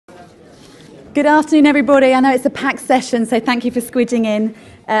Good afternoon, everybody. I know it's a packed session, so thank you for squidging in.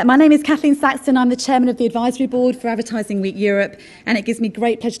 My name is Kathleen Saxton. I'm the chairman of the Advisory Board for Advertising Week Europe, and it gives me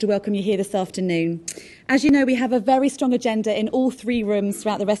great pleasure to welcome you here this afternoon. As you know, we have a very strong agenda in all three rooms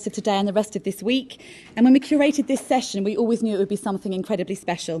throughout the rest of today and the rest of this week. And when we curated this session, we always knew it would be something incredibly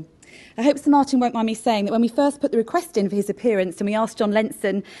special. I hope Sir Martin won't mind me saying that when we first put the request in for his appearance and we asked John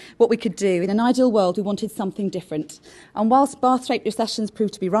Lenson what we could do, in an ideal world we wanted something different. And whilst bath-shaped recessions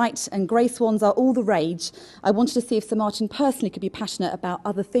proved to be right and grey swans are all the rage, I wanted to see if Sir Martin personally could be passionate about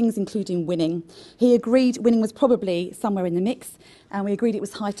other things, including winning. He agreed winning was probably somewhere in the mix, and we agreed it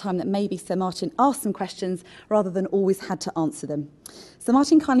was high time that maybe Sir Martin asked some questions rather than always had to answer them. Sir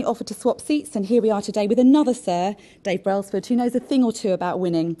Martin kindly offered to swap seats, and here we are today with another Sir, Dave Brailsford, who knows a thing or two about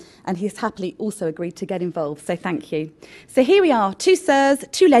winning, and he has happily also agreed to get involved, so thank you. So here we are, two Sirs,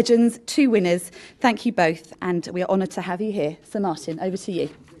 two legends, two winners. Thank you both, and we are honoured to have you here. Sir Martin, over to you.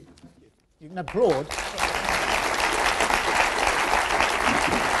 You can applaud.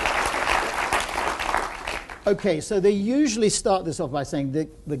 Okay, so they usually start this off by saying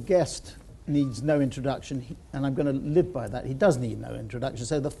the guest needs no introduction, and I'm going to live by that. He does need no introduction.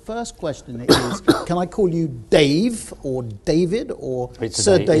 So the first question is, can I call you Dave or David or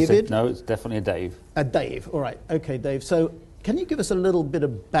Sir David? No, it's definitely a Dave. A Dave, all right. Okay, Dave. So can you give us a little bit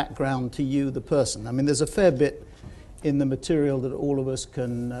of background to you, the person? I mean, there's a fair bit in the material that all of us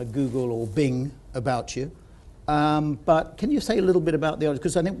can Google or Bing about you. But can you say a little bit about the audience?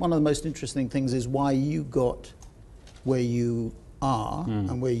 Because I think one of the most interesting things is why you got where you are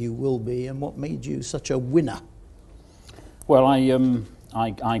and where you will be, and what made you such a winner. Well, I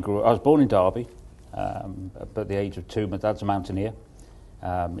was born in Derby, but at the age of 2, my dad's a mountaineer.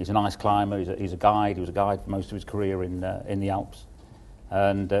 He's an ice climber. He's a guide. He was a guide for most of his career in the Alps.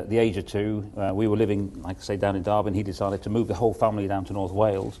 And at the age of 2, we were living, like I say, down in Derby, and he decided to move the whole family down to North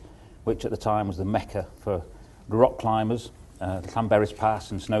Wales, which at the time was the mecca for the rock climbers, the Llanberis Pass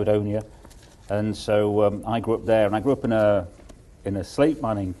and Snowdonia. And so I grew up there, and I grew up in a slate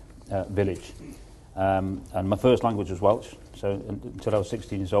mining village, and my first language was Welsh. So until I was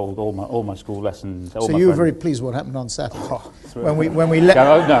 16 years old, all my school lessons. So you were very pleased what happened on Saturday when we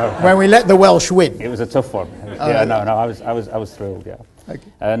let the Welsh win. It was a tough one. I was thrilled. Yeah,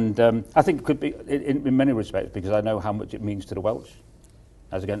 okay. And I think it could be in many respects because I know how much it means to the Welsh.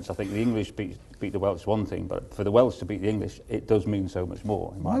 As against, I think the English beat the Welsh is one thing, but for the Welsh to beat the English, it does mean so much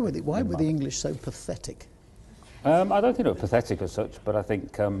more. Why were the English so pathetic? I don't think they were pathetic as such, but I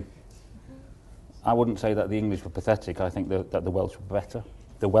think I wouldn't say that the English were pathetic. I think that the Welsh were better.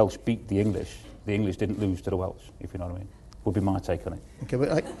 The Welsh beat the English. The English didn't lose to the Welsh, if you know what I mean. Would be my take on it. Okay,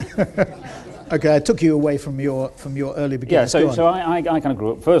 but okay, I took you away from your early beginnings. Yeah, so I kind of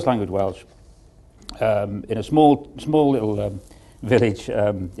grew up first language Welsh in a small little village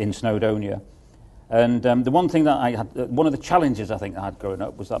in Snowdonia. And the one thing that I had, one of the challenges I think I had growing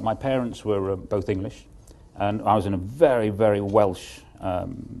up was that my parents were both English, and I was in a very, very Welsh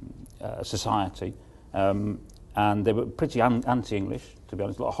society, and they were pretty anti-English, to be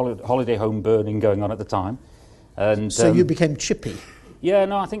honest. A lot of holiday home burning going on at the time. And so you became chippy? Yeah,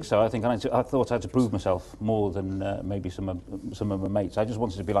 no, I think so. I think I thought I had to prove myself more than maybe some of my mates. I just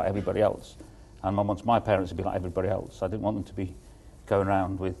wanted to be like everybody else, and I wanted my parents to be like everybody else. I didn't want them to be going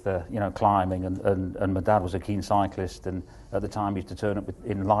around with climbing, and my dad was a keen cyclist, and at the time he used to turn up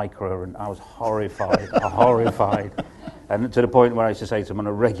in Lycra, and I was horrified, horrified, and to the point where I used to say to him on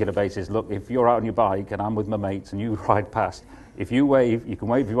a regular basis, look, if you're out on your bike and I'm with my mates and you ride past, if you wave, you can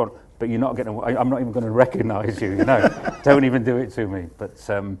wave if you want, but you're not going to, I'm not even going to recognise you, don't even do it to me. But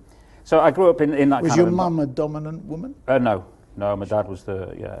so I grew up in that kind of... Was your mum a dominant woman? No, my dad was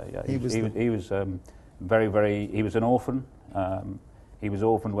he was very, very, he was an orphan. He was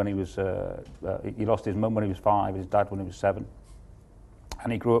orphaned when he was, he lost his mum when he was 5, his dad when he was 7.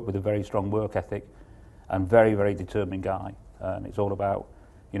 And he grew up with a very strong work ethic and very, very determined guy. And it's all about,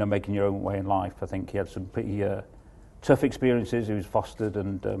 making your own way in life. I think he had some pretty tough experiences. He was fostered,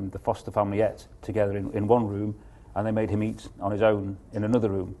 and the foster family ate together in one room, and they made him eat on his own in another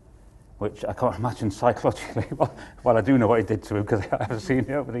room, which I can't imagine psychologically. Well, I do know what it did to him because I've seen it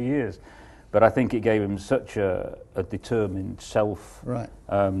over the years. But I think it gave him such a determined,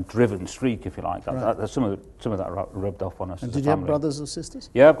 self-driven streak, if you like. Some of that rubbed off on us. And did you have brothers or sisters?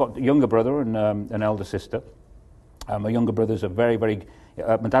 Yeah, I've got a younger brother and an elder sister. My younger brother's a very, very...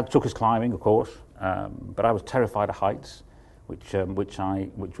 my dad took us climbing, of course, but I was terrified of heights, which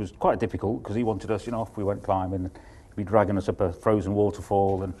was quite difficult because he wanted us, if we went climbing, he'd be dragging us up a frozen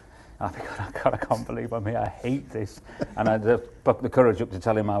waterfall, and I think, God, I can't believe I'm here. I hate this. And I just plucked the courage up to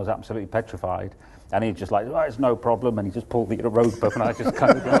tell him I was absolutely petrified. And he'd just like, it's no problem. And he just pulled the rope up, and I just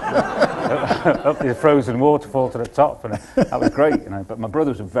kind of up the frozen waterfall to the top, and that was great, you know. But my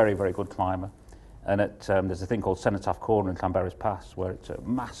brother was a very, very good climber, and there's a thing called Cenotaph Corner in Llanberis Pass, where it's a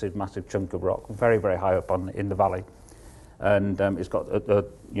massive, massive chunk of rock, very, very high up in the valley, and it's got a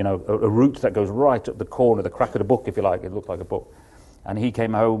route that goes right up the corner, the crack of the book, if you like. It looked like a book. And he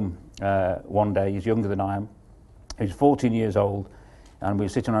came home one day. He's younger than I am. He's 14 years old, and we were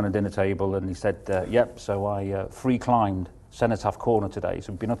sitting around a dinner table, and he said, "Yep, so I free climbed Cenotaph Corner today.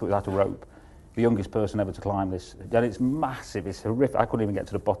 So we've been up without a rope. The youngest person ever to climb this. And it's massive. It's horrific. I couldn't even get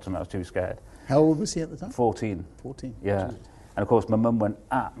to the bottom. I was too scared." How old was he at the time? 14. 14. Yeah. Jeez. And of course, my mum went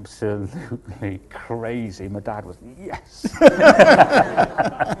absolutely crazy. My dad was, yes.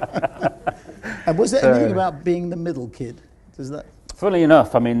 And was there anything about being the middle kid? Does that? Funnily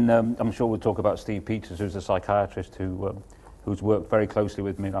enough, I mean, I'm sure we'll talk about Steve Peters, who's a psychiatrist who's worked very closely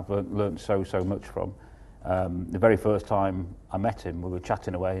with me, and I've learned so much from. The very first time I met him, we were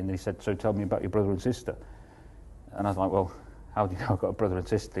chatting away, and he said, "So tell me about your brother and sister." And I was like, "Well, how do you know I've got a brother and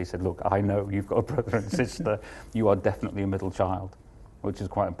sister?" He said, "Look, I know you've got a brother and sister. You are definitely a middle child," which is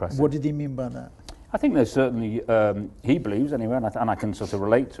quite impressive. What did he mean by that? I think there's certainly, he believes anyway, and I can sort of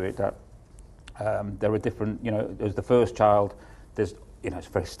relate to it, that there are different, you know, as the first child, there's, you know, it's a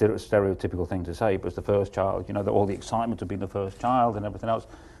very stereotypical thing to say, but as the first child, you know, all the excitement of being the first child and everything else,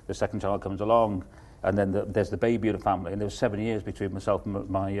 the second child comes along, and then there's the baby of the family, and there was 7 years between myself and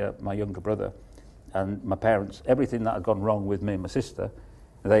my younger brother. And my parents, everything that had gone wrong with me and my sister,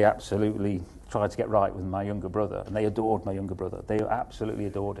 they absolutely tried to get right with my younger brother, and they adored my younger brother. They absolutely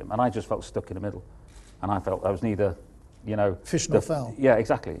adored him, and I just felt stuck in the middle. And I felt I was neither, you know... Fish nor fowl. Yeah,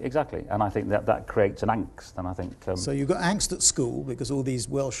 exactly. And I think that creates an angst, and I think... so you got angst at school, because all these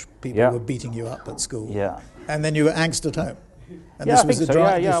Welsh people were beating you up at school. Yeah. And then you were angst at home. And yeah, this I was think a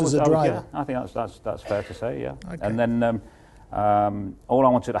so. this was a driver. I think that's fair to say, yeah. Okay. And then all I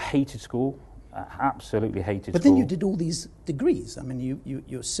wanted, I hated school. I absolutely hated school. But then you did all these degrees. I mean,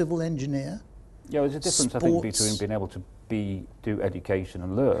 you're a civil engineer. Yeah, there's a difference, sports. I think, between being able to do education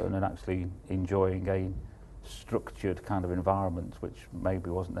and learn and actually enjoying a structured kind of environment, which maybe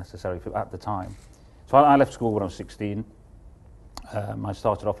wasn't necessary at the time. So I left school when I was 16. I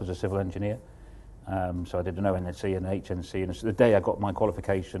started off as a civil engineer. So I did an ONC and an HNC, and the day I got my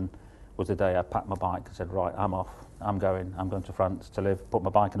qualification was the day I packed my bike and said, right, I'm off, I'm going to France to live, put my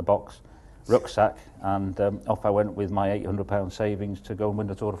bike in a box, rucksack, and off I went with my £800 savings to go and win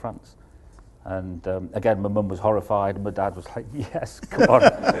the Tour de France. And again, my mum was horrified, and my dad was like, yes, come on,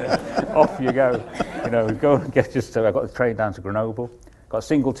 off you go. You know, go and get your stuff. I got the train down to Grenoble, got a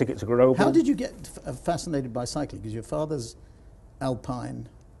single ticket to Grenoble. How did you get fascinated by cycling? Because your father's alpine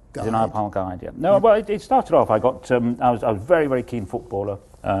guide. He's an alpine guide, yeah. No, well, it started off, I was a very, very keen footballer.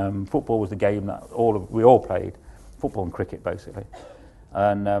 Football was the game that we all played, football and cricket, basically.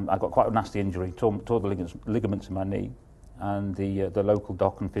 And I got quite a nasty injury, tore the ligaments in my knee, and the local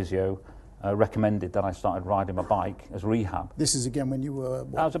doc and physio recommended that I started riding my bike as rehab. This is again when you were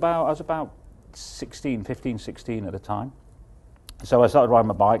what? I was about 15, 16 at the time. So I started riding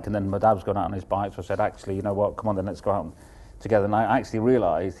my bike, and then my dad was going out on his bike, so I said, actually, you know what, come on then, let's go out together. And I actually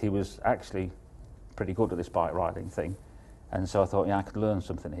realised he was actually pretty good at this bike riding thing. And so I thought, yeah, I could learn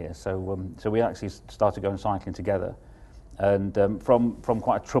something here. So so we actually started going cycling together. And from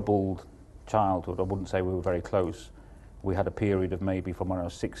quite a troubled childhood, I wouldn't say we were very close. We had a period of maybe from when I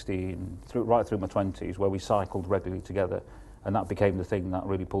was 16 right through my 20s where we cycled regularly together, and that became the thing that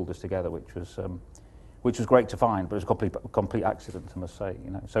really pulled us together, which was great to find, but it was a complete accident, I must say.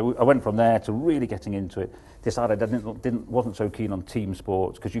 You know, so I went from there to really getting into it. Decided I wasn't so keen on team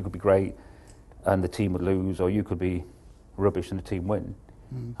sports, because you could be great and the team would lose, or you could be rubbish and the team win.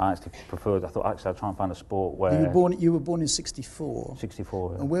 I actually preferred. I thought actually I'd try and find a sport where you were born in 64.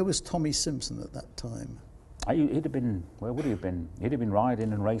 64. And where was Tommy Simpson at that time? He'd have been. Where would he have been? He'd have been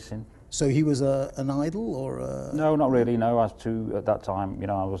riding and racing. So he was an idol, or a... No, not really. No, at that time, you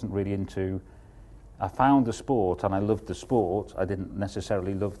know, I wasn't really into. I found the sport and I loved the sport. I didn't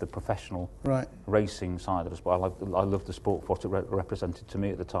necessarily love the professional racing side of the sport. I loved the sport for what it represented to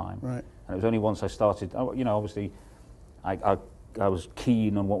me at the time. Right. And it was only once I started. You know, obviously, I was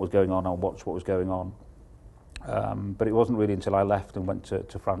keen on what was going on. I watched what was going on. But it wasn't really until I left and went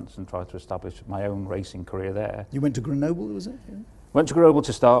to France and tried to establish my own racing career there. You went to Grenoble, was it? Yeah. Went to Grenoble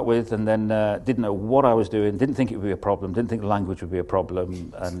to start with, and then didn't know what I was doing, didn't think it would be a problem, didn't think the language would be a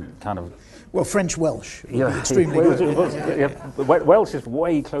problem, and kind of... Well, French-Welsh, yeah, extremely good. Welsh is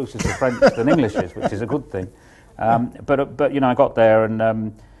way closer to French than English is, which is a good thing. But you know, I got there, and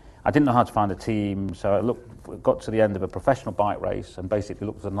I didn't know how to find a team, so I got to the end of a professional bike race and basically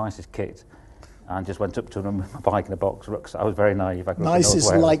looked for the nicest kit. and just went up to them with my bike in a box. I was very naive. I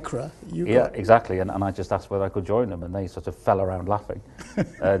Nicest lycra you got. Yeah, exactly. And I just asked whether I could join them, and they sort of fell around laughing.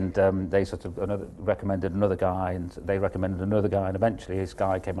 And they sort of recommended another guy, and they recommended another guy, and eventually this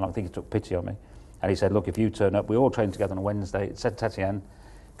guy came along. I think he took pity on me, and he said, "Look, if you turn up, we all train together on a Wednesday at Saint Etienne.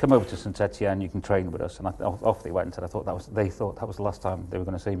 Come over to Saint Etienne, you can train with us." And off they went, and they thought that was the last time they were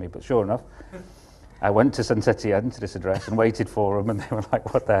going to see me. But sure enough, I went to Saint Etienne, to this address, and waited for them, and they were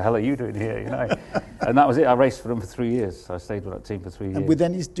like, "What the hell are you doing here?" You know. And that was it. I raced for them for 3 years. So I stayed with that team for 3 years. And with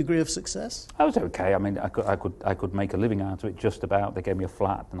any degree of success? I was okay. I mean, I could make a living out of it, just about. They gave me a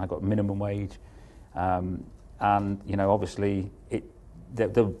flat, and I got minimum wage. And you know, obviously, there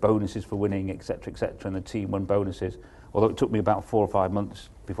were bonuses for winning, etc., and the team won bonuses. Although it took me about 4 or 5 months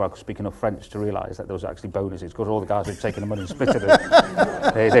before I could speak enough French to realise that there was actually bonuses, because all the guys had taken the money and split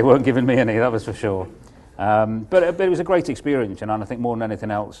it. They weren't giving me any, that was for sure. But it was a great experience, and I think more than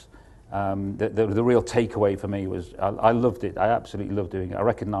anything else, the real takeaway for me was I loved it. I absolutely loved doing it. I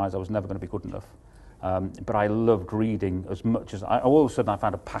recognised I was never going to be good enough, but I loved reading as much as all of a sudden I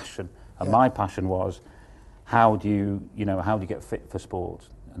found a passion, and my passion was how do you get fit for sport,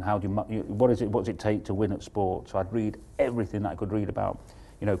 and how do what does it take to win at sport? So I'd read everything that I could read about,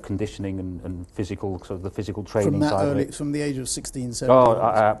 you know, conditioning and physical, sort of the physical training from that side early, of it. From the age of 16, 17? Oh,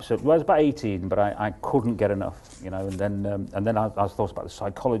 I absolutely. Well, I was about 18, but I couldn't get enough, you know. And then I thought about the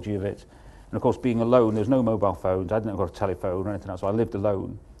psychology of it, and of course, being alone, there's no mobile phones. I didn't have a telephone or anything else, so I lived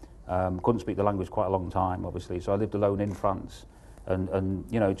alone. Couldn't speak the language quite a long time, obviously, so I lived alone in France, and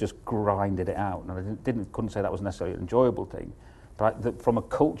you know, just grinded it out. And I couldn't say that was necessarily an enjoyable thing, but from a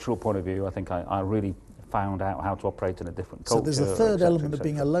cultural point of view, I think I really found out how to operate in a different culture. So there's a third element of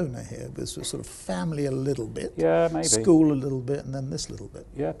being a loner here. There's a sort of family a little bit, yeah, maybe school a little bit, and then this little bit.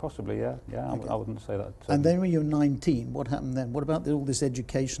 Yeah, possibly, yeah. Okay. I wouldn't say that. And then when you were 19, what happened then? What about all this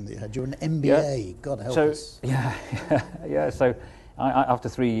education that you had? You're an MBA, God help us. Yeah. So I after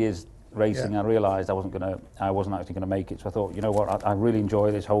 3 years racing, I realised I wasn't actually going to make it. So I thought, you know what, I really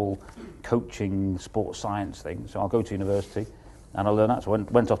enjoy this whole coaching, sports science thing. So I'll go to university and I'll learn that. So I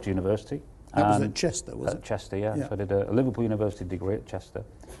went off to university. That was at Chester, was it? At Chester, yeah. So I did a Liverpool University degree at Chester.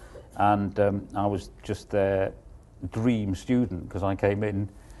 And I was just their dream student, because I came in,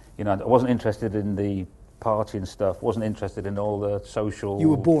 you know, I wasn't interested in the party and stuff, wasn't interested in all the social... You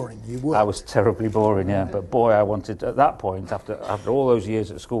were boring, you were. I was terribly boring, yeah. But boy, I wanted, at that point, after all those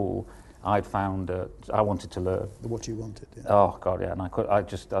years at school, I'd found I wanted to learn. What you wanted, yeah. Oh God, yeah, and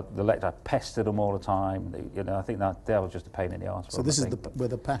the lecturer, I pestered them all the time. You know, I think that was just a pain in the arse. So this is where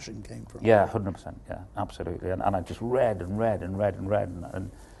the passion came from. Yeah, 100%, yeah, absolutely. And I just read,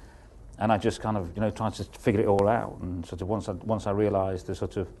 and I just kind of, you know, tried to figure it all out. And sort of once I realised the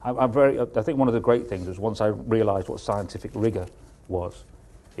sort of, I think one of the great things was once I realised what scientific rigour was,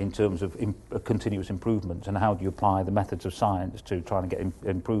 in terms of continuous improvement, and how do you apply the methods of science to trying to get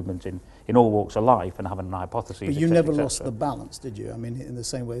improvement in all walks of life, and having an hypothesis. But you never lost the balance, did you? I mean, in the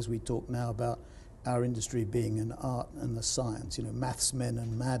same way as we talk now about our industry being an art and a science, you know, maths men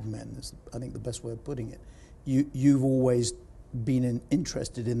and madmen is, I think, the best way of putting it. You've always been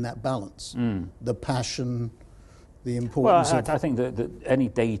interested in that balance, the passion, the importance. Well, I think that any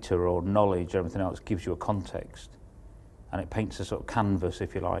data or knowledge or everything else gives you a context, and it paints a sort of canvas,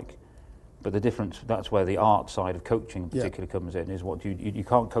 if you like. But the difference, that's where the art side of coaching particularly comes in, is what you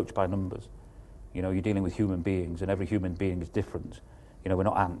can't coach by numbers. You know, you're dealing with human beings, and every human being is different. You know, we're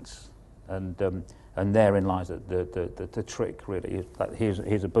not ants. And therein lies the trick, really, is that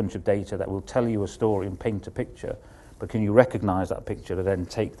here's a bunch of data that will tell you a story and paint a picture, but can you recognise that picture and then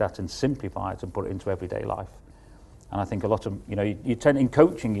take that and simplify it and put it into everyday life? And I think a lot of, you know, in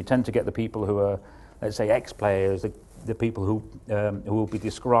coaching, you tend to get the people who are, let's say, ex-players, the people who will be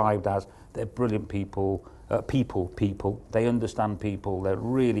described as they're brilliant people, people. They understand people, they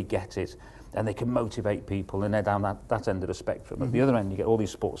really get it, and they can motivate people, and they're down that end of the spectrum. At the other end, you get all these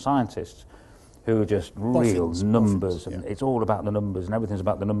sports scientists who are just real numbers, and it's all about the numbers, and everything's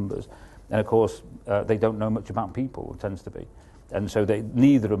about the numbers. And of course, they don't know much about people, it tends to be. And so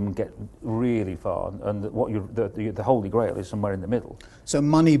neither of them get really far, and the holy grail is somewhere in the middle. So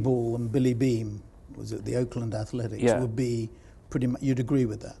Moneyball and Billy Beam, was it the Oakland Athletics, would be pretty much, you'd agree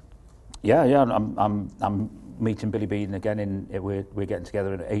with that? Yeah, I'm meeting Billy Bean again we're getting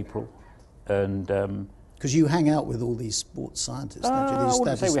together in April, and because you hang out with all these sports scientists, don't you? I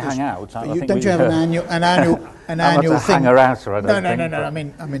wouldn't say we hang out. Don't you have an annual annual thing? Hanger-outer, I don't think. No.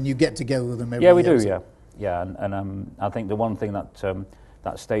 I mean, you get together with them every year. Yeah, we do. Yeah, and I think the one thing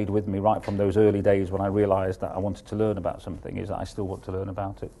that stayed with me right from those early days when I realised that I wanted to learn about something is that I still want to learn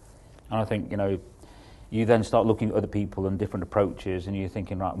about it. And I think, you know, you then start looking at other people and different approaches, and you're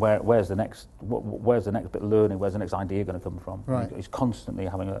thinking, right, where's the next bit of learning? Where's the next idea going to come from? Right. It's constantly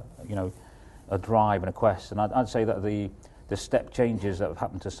having a drive and a quest. And I'd say that the step changes that have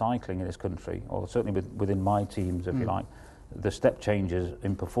happened to cycling in this country, or certainly within my teams, if you like, the step changes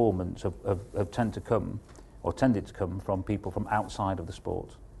in performance have tended to come from people from outside of the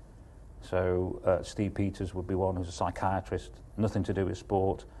sport. So Steve Peters would be one who's a psychiatrist, nothing to do with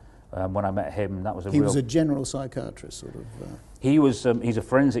sport. When I met him, that was He was a general psychiatrist, sort of. He's a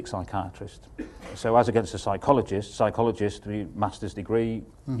forensic psychiatrist. So as against a psychologist, master's degree,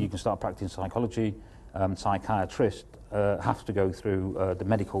 you can start practicing psychology. Psychiatrist have to go through the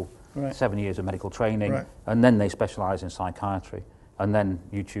medical, 7 years of medical training, and then they specialise in psychiatry. And then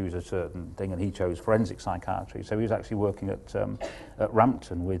you choose a certain thing, and he chose forensic psychiatry. So he was actually working at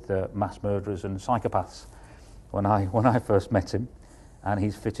Rampton with mass murderers and psychopaths when I first met him. And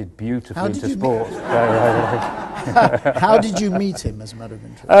he's fitted beautifully into sport. How did you meet him, as a matter of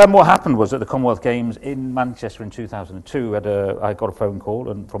interest? What happened was at the Commonwealth Games in Manchester in 2002, I got a phone call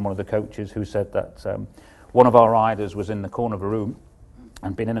from one of the coaches who said that one of our riders was in the corner of a room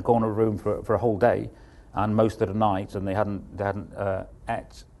and been in a corner of a room for a whole day, and most of the night, and they hadn't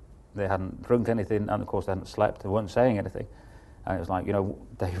ate, they hadn't drunk anything, and of course they hadn't slept, they weren't saying anything. And it was like,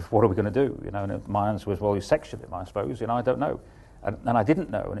 Dave, what are we going to do? And my answer was, well, you sectioned him, I suppose. I don't know. And I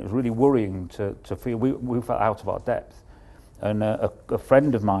didn't know, and it was really worrying to feel we felt out of our depth. And a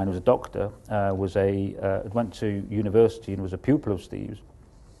friend of mine who was a doctor went to university and was a pupil of Steve's,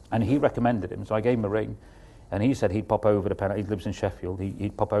 and he recommended him. So I gave him a ring, and he said he'd pop over to he lives in Sheffield.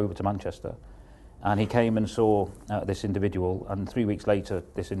 He'd pop over to Manchester, and he came and saw this individual. And 3 weeks later,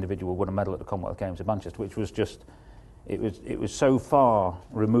 this individual won a medal at the Commonwealth Games in Manchester, which was just it was so far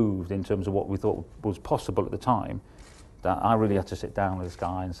removed in terms of what we thought was possible at the time, that I really had to sit down with this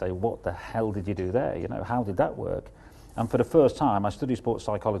guy and say, what the hell did you do there? How did that work? And for the first time, I studied sports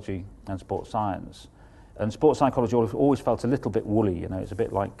psychology and sports science. And sports psychology always felt a little bit woolly. It's a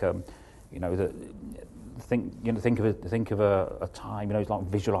bit like, think of a time. It's like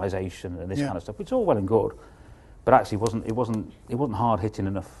visualization and this kind of stuff. It's all well and good, but actually, it wasn't hard hitting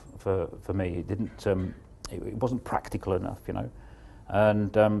enough for me. It didn't. It wasn't practical enough.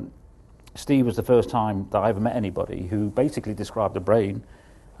 And Steve was the first time that I ever met anybody who basically described the brain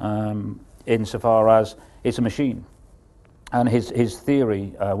insofar as it's a machine. And his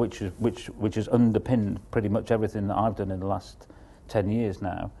theory, which has underpinned pretty much everything that I've done in the last 10 years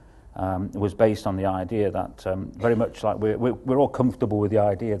now, was based on the idea that very much like we're all comfortable with the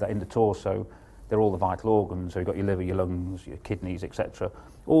idea that in the torso they're all the vital organs. So you've got your liver, your lungs, your kidneys, etc.,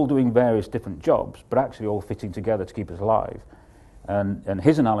 all doing various different jobs, but actually all fitting together to keep us alive. And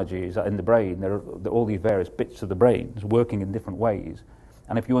his analogy is that in the brain, there are all these various bits of the brain working in different ways.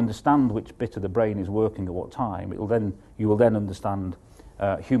 And if you understand which bit of the brain is working at what time, you will then understand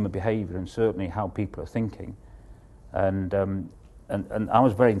human behaviour and certainly how people are thinking. And I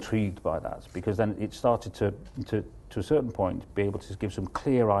was very intrigued by that, because then it started to a certain point be able to give some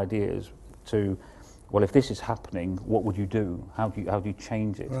clear ideas to, well, if this is happening, what would you do? How do you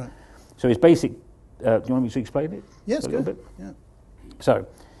change it? Right. So his basic. Do you want me to explain it? Yes, a little bit? Yeah. So,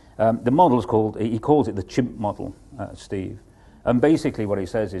 the model is he calls it the chimp model, Steve. And basically what he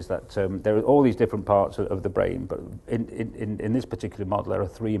says is that there are all these different parts of the brain, but in this particular model there are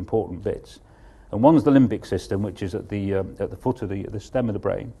three important bits. And one's the limbic system, which is at the foot of the stem of the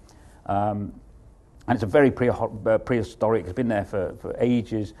brain. And it's a very prehistoric, it's been there for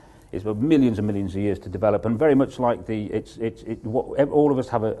ages. It's been millions and millions of years to develop, and very much like all of us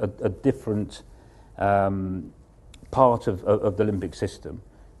have a different part of the limbic system,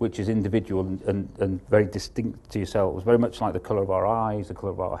 which is individual and very distinct to yourselves, very much like the colour of our eyes, the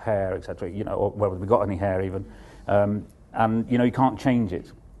colour of our hair, etc., or whether we've got any hair even. And you can't change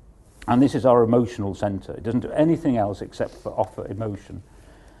it. And this is our emotional centre. It doesn't do anything else except for offer emotion.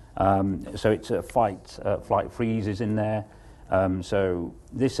 So it's a fight, flight, freeze is in there. So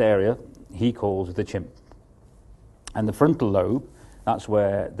this area he calls the chimp. And the frontal lobe, that's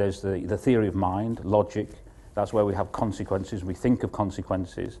where there's the theory of mind, logic. That's where we have consequences, we think of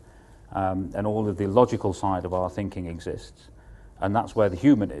consequences, and all of the logical side of our thinking exists. And that's where the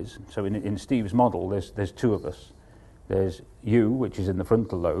human is. So in Steve's model, there's two of us. There's you, which is in the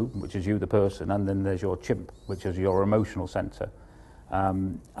frontal lobe, which is you, the person, and then there's your chimp, which is your emotional centre.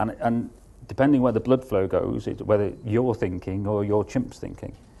 And depending where the blood flow goes, it's whether you're thinking or your chimp's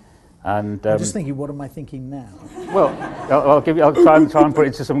thinking. And I'm just thinking, what am I thinking now? Well, I'll try and put it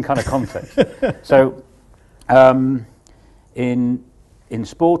into some kind of context. So, in in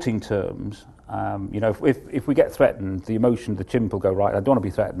sporting terms, you know, if we get threatened, the emotion, the chimp will go, right, I don't want to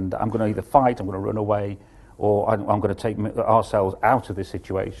be threatened, I'm going to either fight, I'm going to run away, or I'm going to take ourselves out of this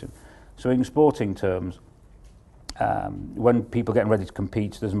situation. So in sporting terms, when people are getting ready to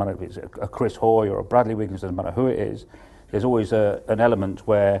compete, doesn't matter if it's a Chris Hoy or a Bradley Wiggins, doesn't matter who it is, there's always an element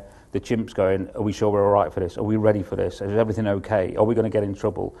where the chimp's going, are we sure we're all right for this? Are we ready for this? Is everything okay? Are we going to get in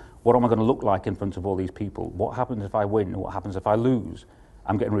trouble? What am I going to look like in front of all these people? What happens if I win? What happens if I lose?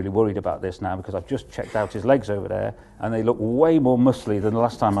 I'm getting really worried about this now because I've just checked out his legs over there and they look way more muscly than the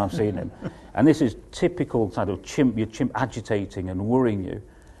last time I've seen him. And this is typical kind of chimp, your chimp agitating and worrying you.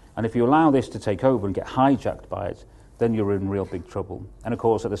 And if you allow this to take over and get hijacked by it, then you're in real big trouble. And of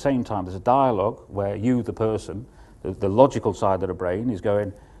course, at the same time, there's a dialogue where you, the person, the logical side of the brain is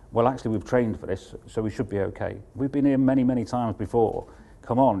going, well, actually, we've trained for this, so we should be okay. We've been here many, many times before.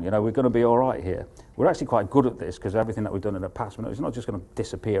 Come on, you know, we're going to be all right here. We're actually quite good at this because everything that we've done in the past, it's not just going to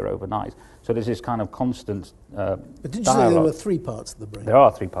disappear overnight. So there's this kind of constant But did you dialogue. say there were 3 parts of the brain? There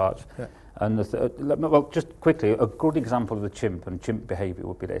are 3 parts. Yeah. And well, just quickly, a good example of the chimp and chimp behaviour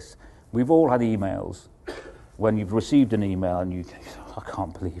would be this. We've all had emails when you've received an email and you think,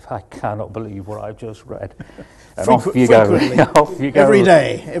 I cannot believe what I've just read. And off you go. Off you go. Every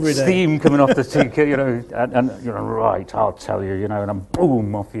day. Steam coming off the ticket, you know, and you know, right, I'll tell you, you know, and then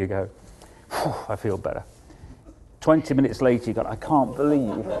boom, off you go. Whew, I feel better. 20 minutes later, you go, I can't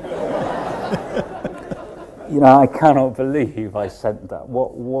believe. You know, I cannot believe I sent that.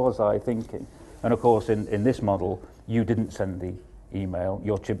 What was I thinking? And of course, in this model, you didn't send the email,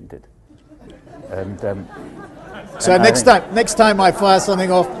 your chimp did. And so next time I fire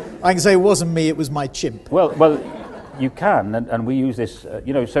something off, I can say it wasn't me, it was my chimp. Well, you can, and we use this,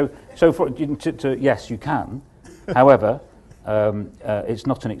 you know. So for yes, you can. However, it's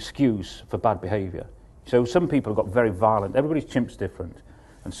not an excuse for bad behaviour. So some people have got very violent. Everybody's chimp's different,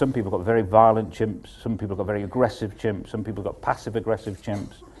 and some people have got very violent chimps. Some people have got very aggressive chimps. Some people have got passive aggressive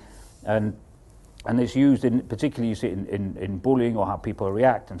chimps, and it's used in, particularly you see it in bullying or how people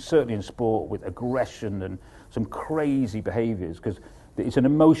react, and certainly in sport with aggression and some crazy behaviours, because it's an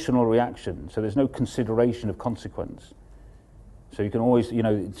emotional reaction, so there's no consideration of consequence. So you can always, you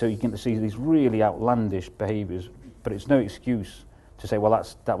know, so you can see these really outlandish behaviours, but it's no excuse to say, well,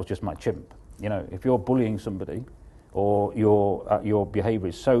 that was just my chimp. You know, if you're bullying somebody or your behaviour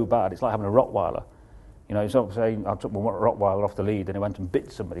is so bad, it's like having a Rottweiler. You know, it's not saying I took my Rottweiler off the lead and it went and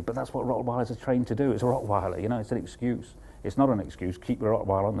bit somebody, but that's what Rottweilers are trained to do. It's a Rottweiler, you know, it's an excuse. It's not an excuse. Keep your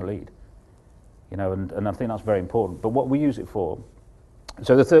Rottweiler on the lead. You know, and I think that's very important. But what we use it for,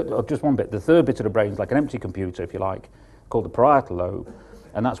 so the third, just one bit, the third bit of the brain is like an empty computer, if you like, called the parietal lobe,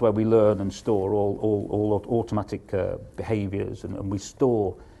 and that's where we learn and store all automatic behaviours, and we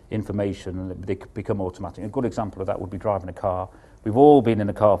store information and they become automatic. A good example of that would be driving a car. We've all been in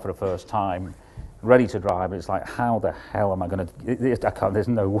a car for the first time, ready to drive, and it's like, how the hell am I going to, I can't, there's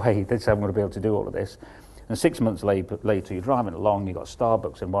no way I'm going to be able to do all of this. And 6 months later, you're driving along, you've got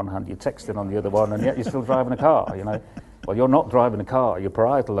Starbucks in one hand, you're texting on the other one, and yet you're still driving a car, you know. Well, you're not driving a car, your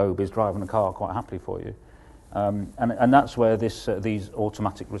parietal lobe is driving a car quite happily for you. And that's where these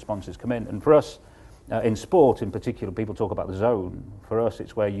automatic responses come in. And for us, in sport in particular, people talk about the zone. For us,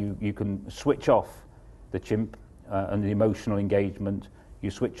 it's where you can switch off the chimp and the emotional engagement. You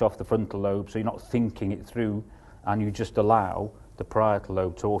switch off the frontal lobe, so you're not thinking it through, and you just allow the parietal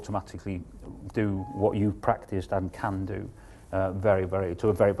lobe to automatically do what you've practiced and can do to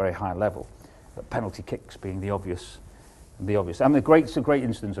a very, very high level. Penalty kicks being the obvious. And the great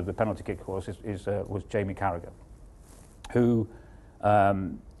instance of the penalty kick, of course, was Jamie Carragher, who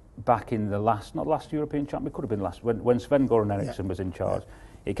back in the not last European Championship, it could have been last, when Sven-Goran Eriksson was in charge.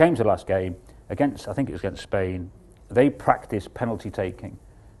 It came to the last game against, I think it was against Spain. They practiced penalty taking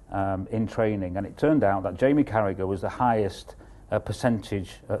in training, and it turned out that Jamie Carragher was the highest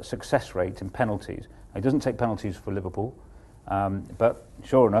percentage success rate in penalties. He doesn't take penalties for Liverpool, but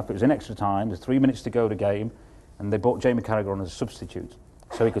sure enough, it was in extra time. There's 3 minutes to go to game, and they brought Jamie Carragher on as a substitute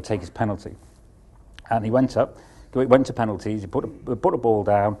so he could take his penalty. And he went to penalties. He put a ball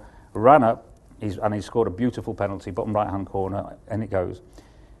down, ran up, and he scored a beautiful penalty, bottom right-hand corner, and it goes.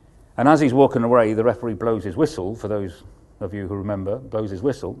 And as he's walking away, the referee blows his whistle, for those of you who remember, blows his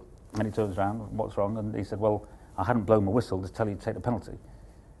whistle, and he turns around, what's wrong? And he said, well, I hadn't blown my whistle to tell you to take the penalty.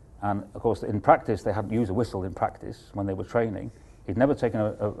 And of course, in practice, they hadn't used a whistle in practice when they were training. He'd never taken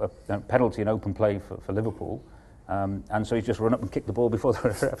a penalty in open play for Liverpool, and so he's just run up and kicked the ball before the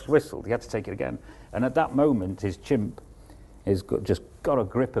ref's whistled. He had to take it again. And at that moment, his chimp just got a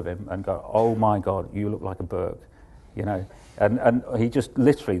grip of him and go, oh my God, you look like a Berg, you know. And he just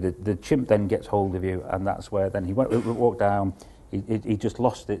literally, the chimp then gets hold of you, and that's where then he walked down, He just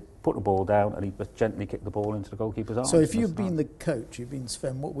lost it, put the ball down, and he gently kicked the ball into the goalkeeper's arms. So if you'd been the coach, you'd been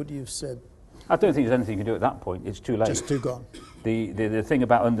Sven, what would you have said? I don't think there's anything you can do at that point. It's too late. Just too gone. The thing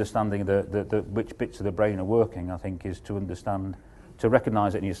about understanding the which bits of the brain are working, I think, is to understand, to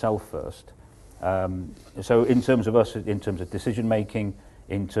recognise it in yourself first. So in terms of us, in terms of decision making,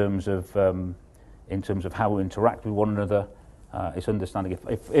 in terms of how we interact with one another, it's understanding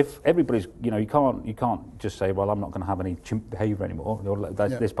if everybody's, you know, you can't just say, well, I'm not going to have any chimp behaviour anymore.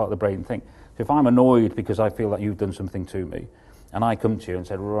 That's this part of the brain thing. So if I'm annoyed because I feel like you've done something to me, and I come to you and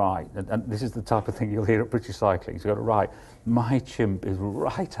said, right, and this is the type of thing you'll hear at British Cycling. So you go, right, my chimp is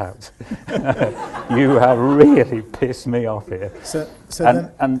right out. You have really pissed me off here.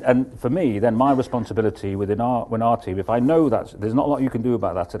 And for me, then my responsibility within our team, if I know that there's not a lot you can do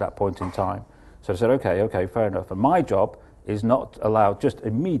about that at that point in time. So I said, okay, fair enough. And my job is not just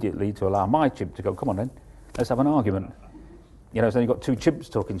immediately to allow my chimp to go, come on then, let's have an argument. You know, so you've got two chimps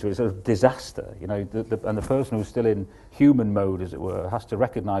talking to you, it's a disaster, you know, and the person who's still in human mode, as it were, has to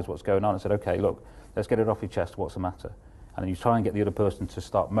recognise what's going on and said, okay, look, let's get it off your chest, what's the matter? And then you try and get the other person to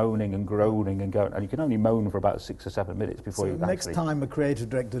start moaning and groaning and going, and you can only moan for about 6 or 7 minutes before you next time a creative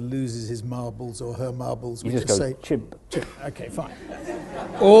director loses his marbles or her marbles, you just go, say, chimp. Okay, fine.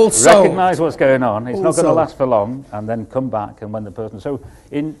 All solved. Recognise what's going on, it's not going to last for long, and then come back, and when the person... So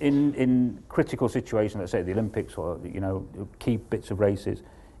in critical situations, let's say the Olympics or, you know, key bits of races,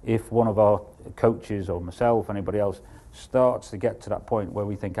 if one of our coaches or myself, anybody else, starts to get to that point where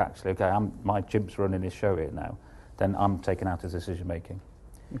we think, actually, okay, my chimp's running this show here now, then I'm taken out of decision making.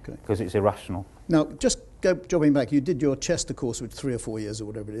 Okay. Because it's irrational. Now, just jobbing back, you did your Chester course with 3 or 4 years or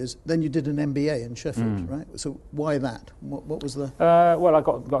whatever it is. Then you did an MBA in Sheffield, right? So why that? What was the? Well, I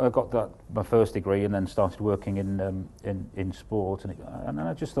got that my first degree and then started working in sport, and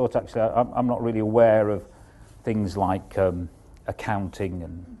I just thought actually I'm not really aware of things like accounting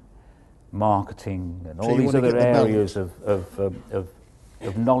and marketing and all these other areas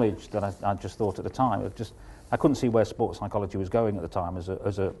of knowledge that I just thought at the time. I couldn't see where sports psychology was going at the time as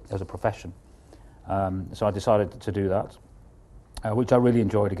a profession. So I decided to do that, which I really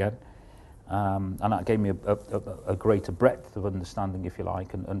enjoyed again. And that gave me a greater breadth of understanding, if you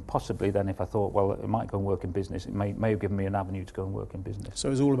like, and possibly then if I thought, well, it might go and work in business, it may have given me an avenue to go and work in business. So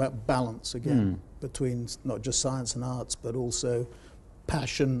it's all about balance again, between not just science and arts, but also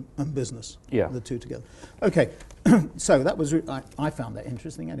passion and business, the two together. Okay, so that was I found that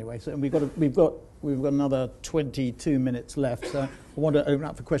interesting anyway. So we've got another 22 minutes left. So I want to open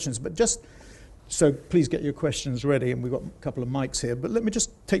up for questions, but just so please get your questions ready. And we've got a couple of mics here. But let me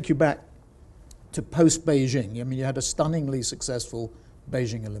just take you back to post Beijing. I mean, you had a stunningly successful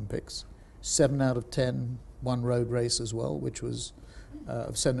Beijing Olympics, 7 out of 10, one road race as well, which was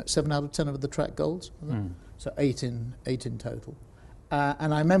 7 out of 10 of the track golds. So 8 in total.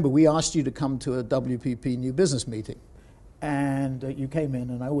 And I remember we asked you to come to a WPP new business meeting, and you came in,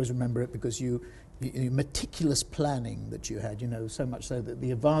 and I always remember it because you meticulous planning that you had, you know, so much so that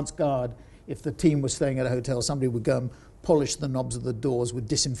the advance guard, if the team was staying at a hotel, somebody would go and polish the knobs of the doors with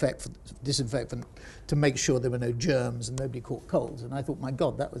disinfectant to make sure there were no germs and nobody caught colds. And I thought, my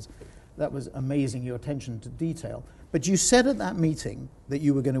God, that was amazing, your attention to detail. But you said at that meeting that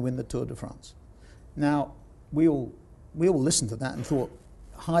you were going to win the Tour de France. Now, we all listened to that and thought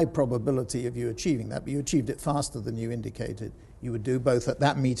high probability of you achieving that, but you achieved it faster than you indicated you would do, both at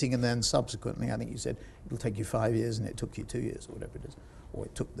that meeting and then subsequently. I think you said it'll take you 5 years and it took you 2 years or whatever it is, or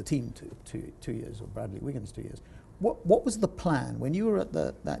it took the team 2 years, or Bradley Wiggins 2 years. What was the plan when you were at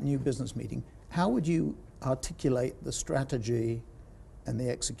that new business meeting? How would you articulate the strategy and the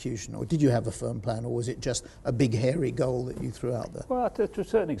execution, or did you have a firm plan, or was it just a big hairy goal that you threw out there? Well, to a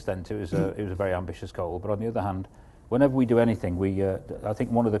certain extent, it was a very ambitious goal. But on the other hand, whenever we do anything, I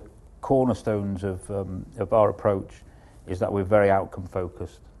think one of the cornerstones of our approach is that we're very outcome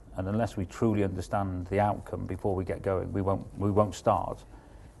focused, and unless we truly understand the outcome before we get going, we won't start.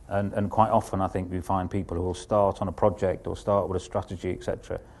 And quite often, I think we find people who will start on a project or start with a strategy,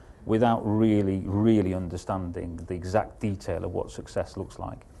 etc., without really understanding the exact detail of what success looks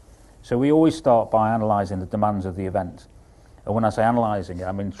like. So we always start by analysing the demands of the event. And when I say analysing it,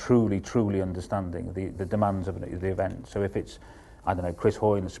 I mean truly understanding the demands of the event. So if it's, I don't know, Chris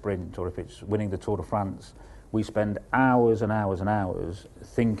Hoy in the sprint, or if it's winning the Tour de France, we spend hours and hours and hours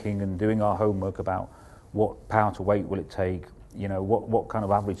thinking and doing our homework about what power to weight will it take, you know, what kind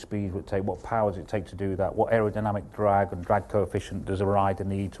of average speed would it take, what power does it take to do that, what aerodynamic drag and drag coefficient does a rider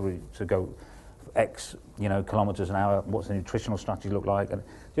need to go X, you know, kilometres an hour, what's the nutritional strategy look like, and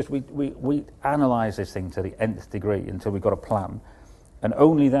just we analyse this thing to the nth degree until we've got a plan, And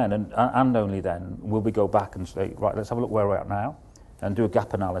only then, and only then, will we go back and say, right, let's have a look where we're at now and do a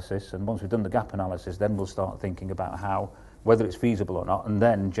gap analysis. And once we've done the gap analysis, then we'll start thinking about how, whether it's feasible or not, and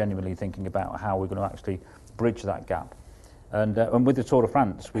then genuinely thinking about how we're going to actually bridge that gap. And with the Tour de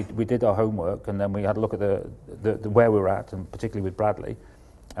France, we did our homework, and then we had a look at the where we were at, and particularly with Bradley,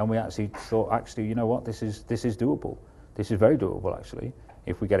 and we actually thought, actually, you know what, this is doable. This is very doable, actually,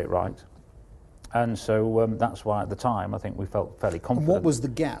 if we get it right. And so that's why at the time I think we felt fairly confident. And what was the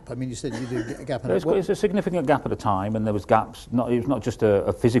gap? I mean, you said you did a gap. It's a significant gap at the time, and there was gaps. It was not just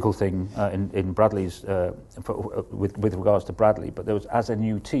a physical thing in Bradley's with regards to Bradley, but there was, as a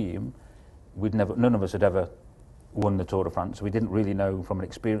new team, none of us had ever won the Tour de France. So we didn't really know from an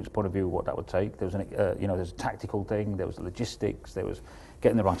experience point of view what that would take. There was there's a tactical thing, there was logistics, there was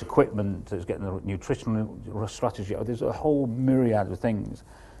getting the right equipment, there was getting the nutritional strategy. There's a whole myriad of things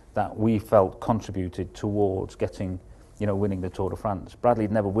that we felt contributed towards getting, winning the Tour de France. Bradley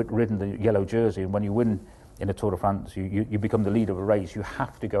had never ridden the yellow jersey, and when you win in a Tour de France, you become the leader of a race. You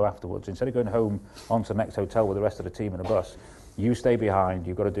have to go afterwards. Instead of going home onto the next hotel with the rest of the team in a bus, you stay behind.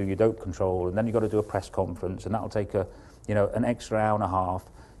 You've got to do your dope control, and then you've got to do a press conference, and that'll take an extra hour and a half.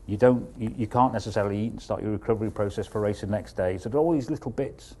 You can't necessarily eat and start your recovery process for racing the next day. So there are all these little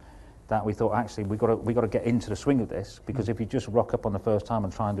bits that we thought, actually, we got to get into the swing of this, because if you just rock up on the first time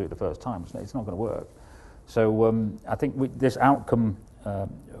and try and do it the first time, it's not going to work. So I think this outcome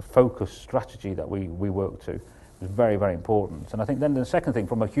focused strategy that we worked to was very, very important. And I think then the second thing,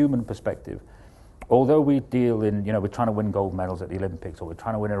 from a human perspective, although we deal in, we're trying to win gold medals at the Olympics, or we're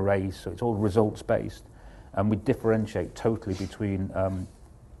trying to win a race, so it's all results based, and we differentiate totally between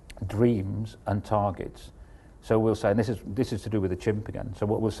dreams and targets. So we'll say, and this is to do with the chimp again. So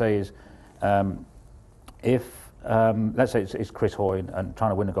what we'll say is, if let's say it's Chris Hoy and trying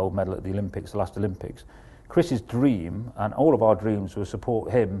to win a gold medal at the Olympics, the last Olympics, Chris's dream, and all of our dreams, was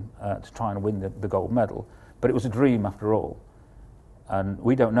support him to try and win the gold medal. But it was a dream after all, and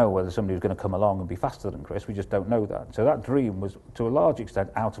we don't know whether somebody was going to come along and be faster than Chris. We just don't know that. So that dream was, to a large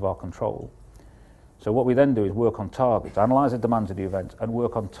extent, out of our control. So what we then do is work on targets, analyse the demands of the event, and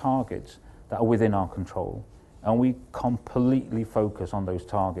work on targets that are within our control. And we completely focus on those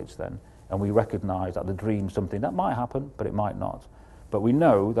targets then, and we recognise that the dream's something that might happen, but it might not. But we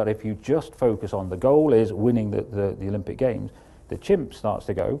know that if you just focus on the goal is winning the Olympic Games, the chimp starts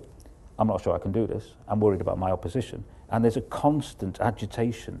to go, I'm not sure I can do this, I'm worried about my opposition. And there's a constant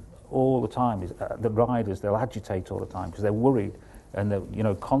agitation all the time. The riders, they'll agitate all the time because they're worried, and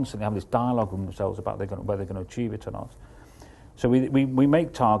they're constantly having this dialogue with themselves about whether they're going to achieve it or not. So we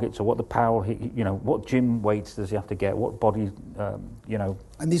make targets of what the power, what gym weights does he have to get, what body,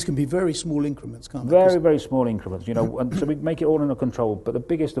 And these can be very small increments, can't they? Very, very small increments, and so we make it all under control. But the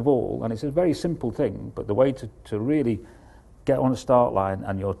biggest of all, and it's a very simple thing, but the way to really get on the start line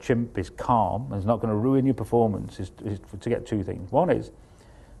and your chimp is calm and is not going to ruin your performance is to get two things. One is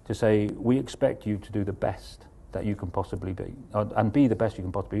to say, we expect you to do the best that you can possibly be, and be the best you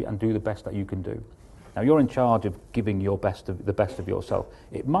can possibly be, and do the best that you can do. Now, you're in charge of giving the best of yourself.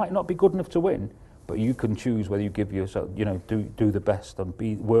 It might not be good enough to win, but you can choose whether you give yourself, do the best and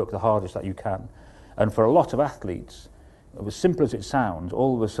work the hardest that you can. And for a lot of athletes, as simple as it sounds,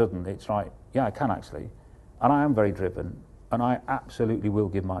 all of a sudden it's like, yeah, I can actually, and I am very driven, and I absolutely will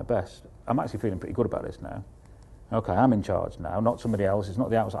give my best. I'm actually feeling pretty good about this now. Okay, I'm in charge now, not somebody else. It's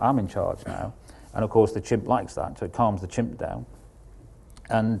not the outside. I'm in charge now, and of course the chimp likes that, so it calms the chimp down.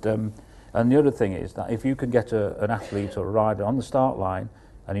 And the other thing is that if you can get an athlete or a rider on the start line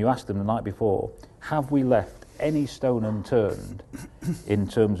and you ask them the night before, have we left any stone unturned in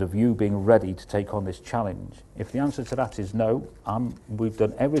terms of you being ready to take on this challenge? If the answer to that is no, we've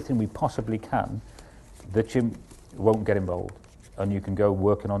done everything we possibly can, the chimp won't get involved, and you can go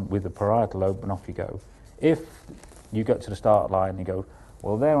working on with the parietal lobe and off you go. If you get to the start line and you go,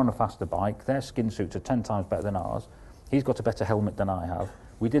 well, they're on a faster bike, their skin suits are 10 times better than ours, he's got a better helmet than I have,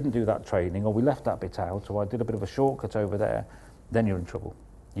 we didn't do that training, or we left that bit out, or I did a bit of a shortcut over there, then you're in trouble.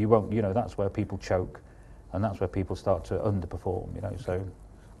 You won't, that's where people choke, and that's where people start to underperform, so.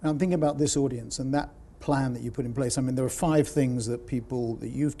 I'm thinking about this audience and that plan that you put in place. I mean, there are 5 things that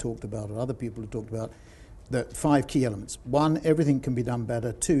you've talked about, or other people have talked about, that 5 key elements. 1, everything can be done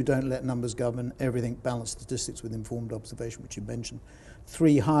better. 2, don't let numbers govern everything, balance statistics with informed observation, which you mentioned.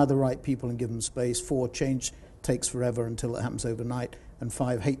 3, hire the right people and give them space. 4, change takes forever until it happens overnight. And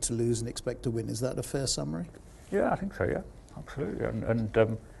 5, hate to lose and expect to win. Is that a fair summary? Yeah, I think so, yeah, absolutely.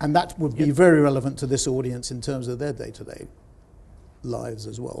 And that would be very relevant to this audience in terms of their day-to-day lives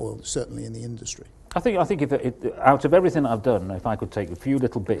as well, or certainly in the industry. I think if out of everything I've done, if I could take a few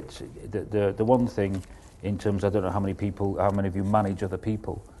little bits, the one thing in terms of, I don't know how many of you manage other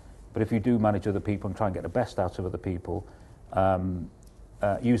people, but if you do manage other people and try and get the best out of other people,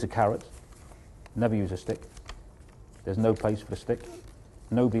 use a carrot, never use a stick. There's no place for a stick.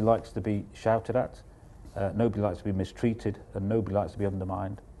 Nobody likes to be shouted at, nobody likes to be mistreated, and nobody likes to be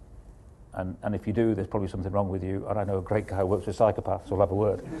undermined. And if you do, there's probably something wrong with you. And I know a great guy who works with psychopaths, so we'll have a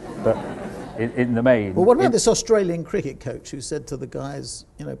word. But in the main... Well, what about this Australian cricket coach who said to the guys,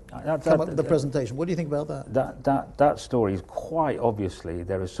 you know, come up with the presentation? What do you think about that? That story is quite obviously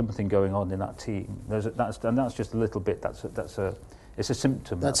there is something going on in that team. That's just a little bit, it's a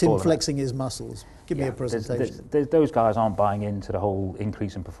symptom. That's him flexing his muscles. Give me a presentation. Those guys aren't buying into the whole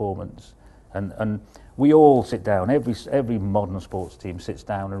increase in performance. And we all sit down, every modern sports team sits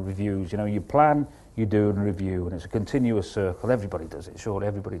down and reviews. You know, you plan, you do and review, and it's a continuous circle. Everybody does it, surely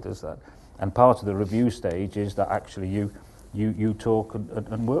everybody does that. And part of the review stage is that actually you talk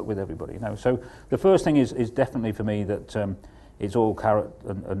and work with everybody. You know, so the first thing is definitely for me that it's all carrot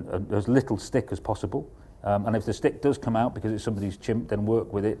and as little stick as possible. And if the stick does come out because it's somebody's chimp, then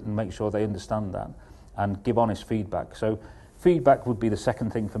work with it and make sure they understand that and give honest feedback. So feedback would be the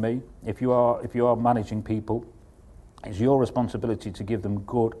second thing for me. If you are managing people, it's your responsibility to give them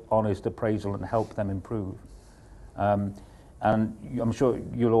good, honest appraisal and help them improve. And I'm sure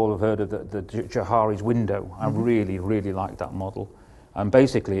you'll all have heard of the Johari's window. I really, really like that model. And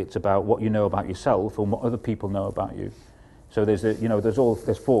basically, it's about what you know about yourself and what other people know about you. So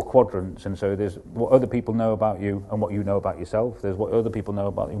there's four quadrants, and so there's what other people know about you and what you know about yourself. There's what other people know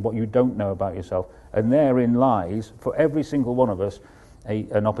about you and what you don't know about yourself. And therein lies, for every single one of us,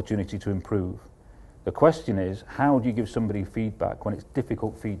 an opportunity to improve. The question is, how do you give somebody feedback when it's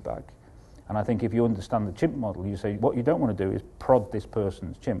difficult feedback? And I think if you understand the chimp model, you say, what you don't want to do is prod this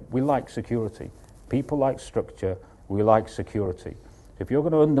person's chimp. We like security. People like structure. We like security. If you're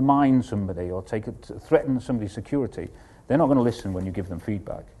going to undermine somebody or threaten somebody's security, they're not going to listen when you give them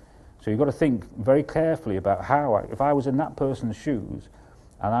feedback. So you've got to think very carefully about if I was in that person's shoes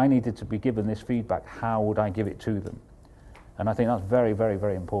and I needed to be given this feedback, how would I give it to them? And I think that's very, very,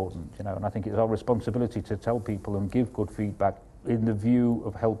 very important, you know, and I think it's our responsibility to tell people and give good feedback in the view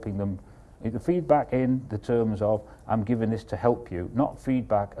of helping them. The feedback in the terms of, I'm giving this to help you, not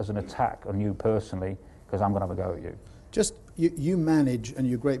feedback as an attack on you personally, because I'm going to have a go at you. Just, you manage, and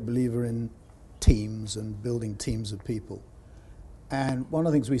you're a great believer in teams and building teams of people. And one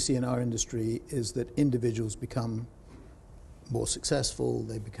of the things we see in our industry is that individuals become more successful,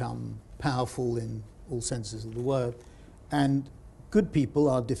 they become powerful in all senses of the word, and good people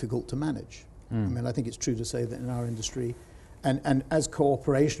are difficult to manage. I mean, I think it's true to say that in our industry, and as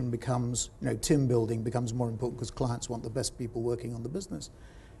cooperation becomes, you know, team building becomes more important because clients want the best people working on the business,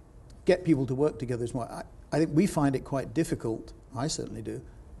 get people to work together is more. I think we find it quite difficult, I certainly do.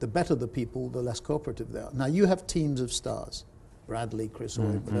 The better the people, the less cooperative they are. Now, you have teams of stars, Bradley, Chris, or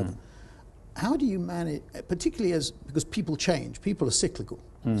whatever. How do you manage, particularly because people change, people are cyclical,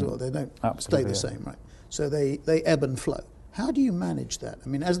 so they don't stay the same, right? So they ebb and flow. How do you manage that? I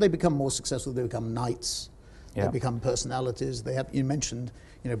mean, as they become more successful, they become knights, they become personalities. You mentioned,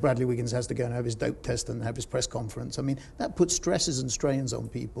 you know, Bradley Wiggins has to go and have his dope test and have his press conference. I mean, that puts stresses and strains on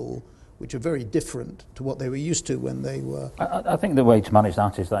people which are very different to what they were used to when they were... I think the way to manage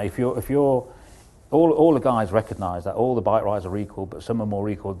that is that if you're all the guys recognise that all the bike rides are equal, but some are more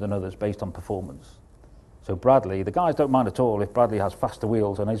equal than others based on performance. So Bradley, the guys don't mind at all if Bradley has faster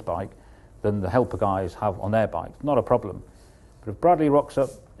wheels on his bike than the helper guys have on their bikes. Not a problem. But if Bradley rocks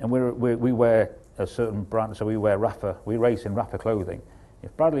up and we wear a certain brand, so we wear Rafa, we race in Rafa clothing.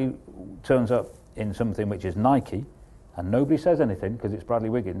 If Bradley turns up in something which is Nike, and nobody says anything because it's Bradley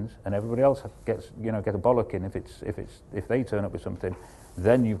Wiggins, and everybody else gets a bollocking if they turn up with something,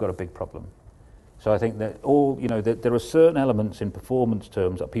 then you've got a big problem. So I think that that there are certain elements in performance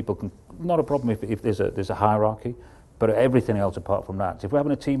terms that people can, not a problem if there's a hierarchy, but everything else apart from that. If we're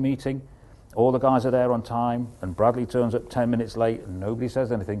having a team meeting, all the guys are there on time, and Bradley turns up 10 minutes late, and nobody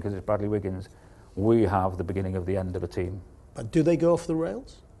says anything because it's Bradley Wiggins, we have the beginning of the end of a team. But do they go off the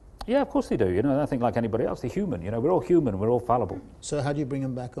rails? Yeah, of course they do. You know, I think like anybody else, they're human. You know, we're all human. We're all fallible. So how do you bring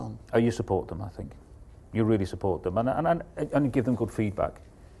them back on? Oh, you support them. I think you really support them, and give them good feedback.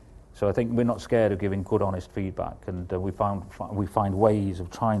 So I think we're not scared of giving good, honest feedback, and we find ways of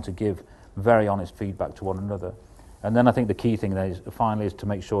trying to give very honest feedback to one another. And then I think the key thing there is finally is to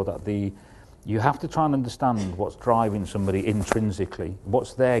make sure that you have to try and understand what's driving somebody intrinsically.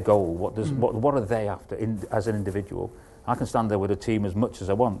 What's their goal? What are they after as an individual? I can stand there with a team as much as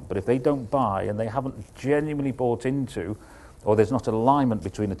I want, but if they don't buy and they haven't genuinely bought into, or there's not alignment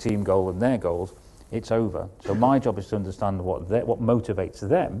between the team goal and their goals, it's over. So my job is to understand what motivates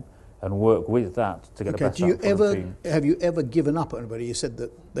them and work with that to get the best out from the team. Have you ever given up on anybody? You said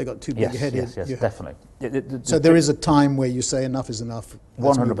that they got too big-headed. Yes, definitely. So there is a time where you say enough is enough.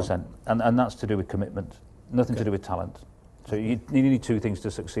 100%, and that's to do with commitment, nothing to do with talent. So you need two things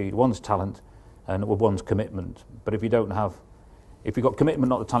to succeed. One's talent, and one's commitment. But if you've got commitment,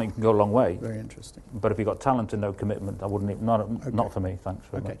 not the talent, you can go a long way. Very interesting. But if you've got talent and no commitment, I wouldn't. Not for me. Thanks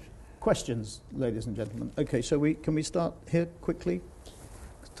very much. Questions, ladies and gentlemen. Okay, so can we start here quickly?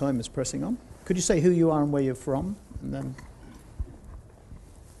 Time is pressing on. Could you say who you are and where you're from, and then?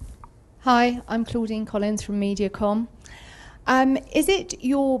 Hi, I'm Claudine Collins from Mediacom. Is it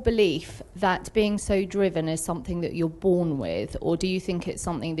your belief that being so driven is something that you're born with, or do you think it's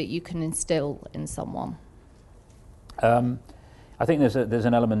something that you can instill in someone? I think there's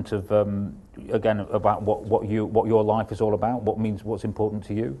an element of again about what your life is all about, what's important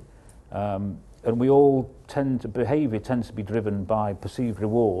to you, and we all behaviour tends to be driven by perceived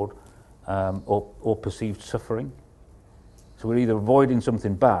reward or perceived suffering. So we're either avoiding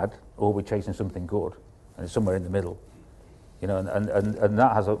something bad or we're chasing something good, and it's somewhere in the middle. You know, and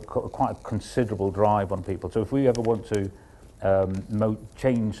that has quite a considerable drive on people. So if we ever want to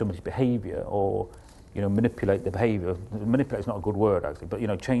change somebody's behaviour or manipulate the behaviour, manipulate is not a good word actually, but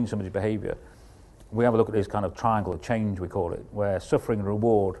change somebody's behaviour, we have a look at this kind of triangle of change, we call it, where suffering and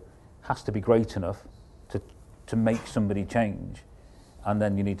reward has to be great enough to make somebody change. And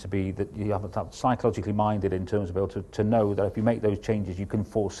then you need to be you have to psychologically minded in terms of being able to know that if you make those changes, you can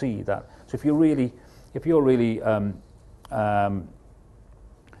foresee that. So if you're really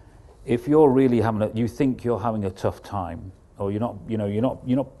you think you're having a tough time, or you're not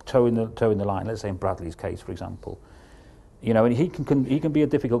towing the line. Let's say in Bradley's case, for example, and he can be a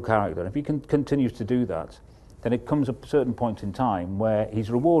difficult character. And if he continues to do that, then it comes a certain point in time where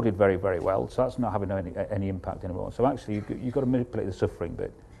he's rewarded very, very well. So that's not having any impact anymore. So actually, you've got to manipulate the suffering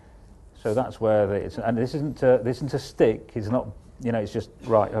bit. So that's where this isn't a stick. It's not. It's just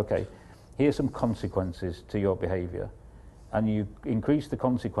right. Okay, here's some consequences to your behaviour. And you increase the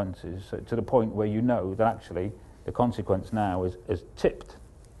consequences to the point where you know that actually the consequence now is tipped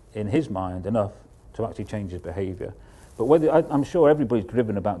in his mind enough to actually change his behaviour. But I'm sure everybody's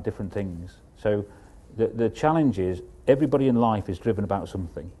driven about different things. So the challenge is everybody in life is driven about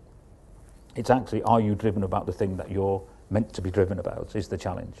something. It's actually, are you driven about the thing that you're meant to be driven about is the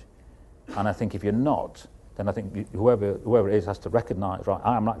challenge. And I think if you're not, then I think whoever it is has to recognise, right,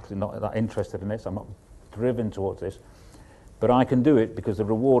 I'm actually not that interested in this, I'm not driven towards this. But I can do it because the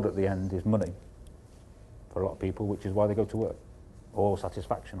reward at the end is money for a lot of people, which is why they go to work, or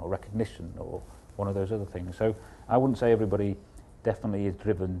satisfaction, or recognition, or one of those other things. So I wouldn't say everybody definitely is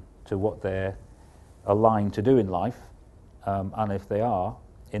driven to what they're aligned to do in life, and if they are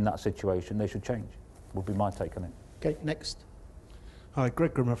in that situation, they should change, would be my take on it. Okay, next. Hi,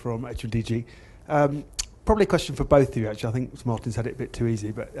 Greg Grimmer from HMDG. Probably a question for both of you, actually. I think Martin's had it a bit too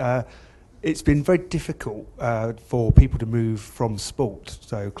easy, but it's been very difficult for people to move from sport.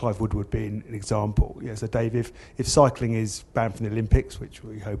 So Clive Woodward being an example. Yeah, so Dave, if cycling is banned from the Olympics, which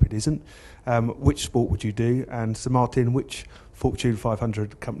we hope it isn't, which sport would you do? And Sir Martin, which Fortune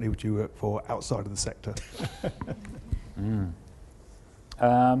 500 company would you work for outside of the sector?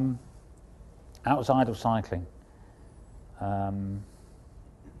 Outside of cycling, I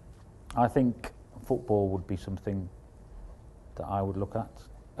think football would be something that I would look at.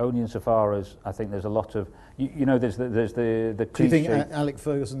 Only insofar as I think there's a lot of there's the Do you think Alec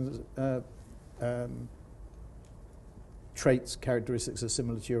Ferguson's traits, characteristics are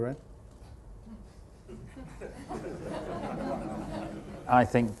similar to your own? I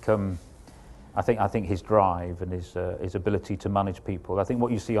think his drive and his ability to manage people. I think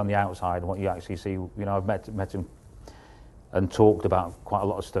what you see on the outside and what you actually see. I've met him and talked about quite a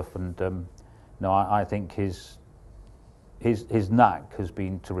lot of stuff, and I think his knack has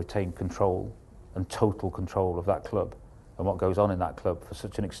been to retain control and total control of that club and what goes on in that club for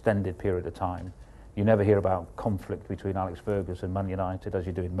such an extended period of time. You never hear about conflict between Alex Ferguson and Man United as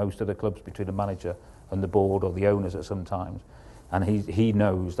you do in most other clubs between the manager and the board or the owners at some times. And he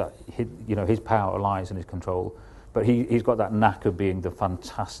knows that his power lies in his control, but he's got that knack of being the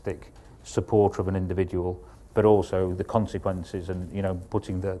fantastic supporter of an individual, but also the consequences and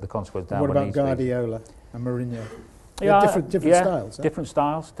putting the consequence down. What about Guardiola and Mourinho? Yeah, different styles. Huh? Different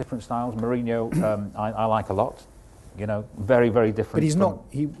styles. Mourinho, I like a lot. Very, very different. But he's not.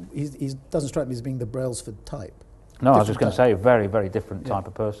 He doesn't strike me as being the Brailsford type. No, I was just going to say a very, very different type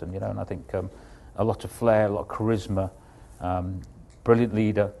of person. And I think a lot of flair, a lot of charisma, brilliant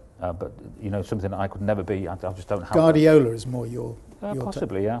leader. But something that I could never be. I just don't have. Guardiola is more your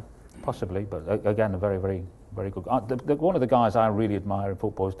possibly, type. Possibly. But again, a very, very very good. One of the guys I really admire in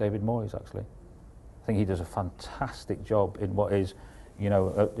football is David Moyes, actually. I think he does a fantastic job in what is, you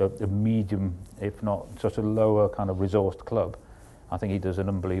know, a medium, if not such a lower kind of resourced club. I think he does an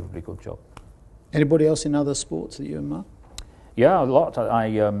unbelievably good job. Anybody else in other sports that you admire? Yeah, a lot.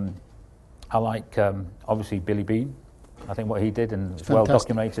 I like obviously Billy Bean. I think what he did, and it's well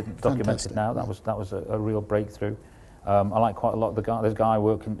documented now. That was a real breakthrough. I like quite a lot of the guy. There's a guy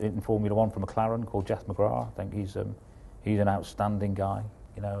working in Formula One for McLaren called Jeff McGrath. I think he's an outstanding guy.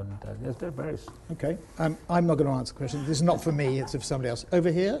 You know, and there's various. Okay, I'm not going to answer the question. This is not for me. It's for somebody else. Over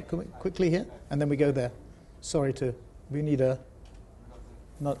here, can we quickly here, and then we go there. Sorry we need a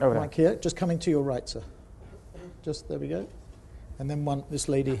mic here. Just coming to your right, sir. Just there we go. And then this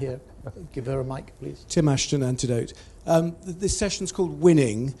lady here. Give her a mic, please. Tim Ashton, Antidote. This session's called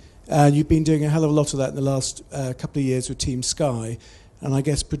Winning, and you've been doing a hell of a lot of that in the last couple of years with Team Sky. And I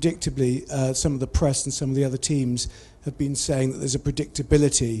guess predictably, some of the press and some of the other teams have been saying that there's a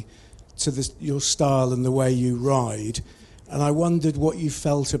predictability to your style and the way you ride. And I wondered what you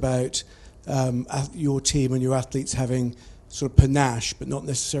felt about your team and your athletes having sort of panache, but not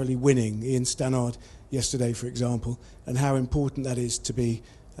necessarily winning. Ian Stannard yesterday, for example, and how important that is to be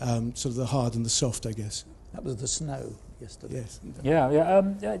sort of the hard and the soft, I guess. That was the snow yesterday. Yes.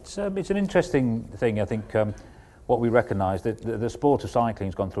 It's an interesting thing. I think what we recognise that the sport of cycling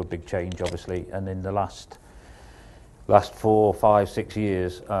has gone through a big change, obviously, and in the last 4, 5, 6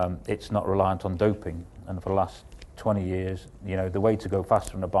 years, it's not reliant on doping, and for the last 20 years, you know, the way to go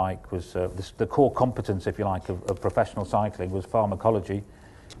faster on a bike was the core competence, if you like, of professional cycling was pharmacology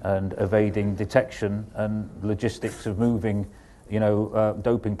and evading detection and logistics of moving, you know,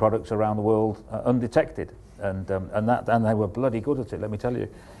 doping products around the world undetected, and they were bloody good at it, let me tell you.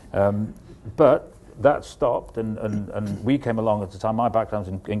 But that stopped, and we came along at the time. My background's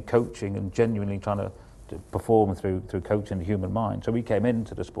in coaching and genuinely trying to perform through coaching the human mind. So we came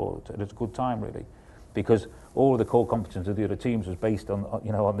into the sport at a good time, really, because all of the core competence of the other teams was based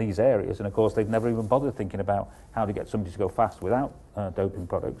on these areas, and of course they'd never even bothered thinking about how to get somebody to go fast without doping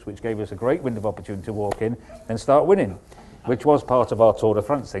products, which gave us a great window of opportunity to walk in and start winning, which was part of our Tour de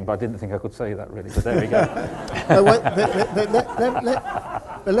France thing, but I didn't think I could say that really, but there we go.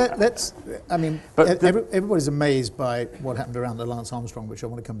 Everybody's amazed by what happened around the Lance Armstrong, which I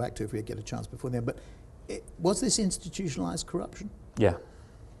want to come back to if we get a chance before then, but was this institutionalized corruption? Yeah.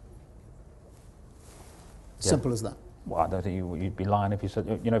 Simple as that. Well, I don't think you'd be lying if you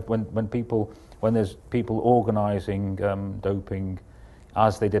said, you know, when there's people organising doping,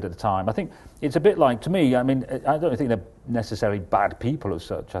 as they did at the time. I think it's a bit like, to me, I mean, I don't think they're necessarily bad people as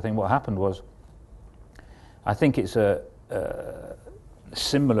such. I think what happened was, I think it's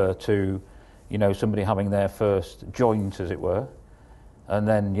similar to, you know, somebody having their first joint, as it were, and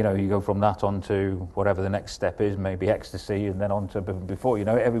then, you know, you go from that on to whatever the next step is, maybe ecstasy, and then on to, before you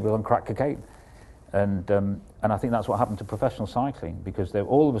know it, everybody on crack cocaine. And I think that's what happened to professional cycling, because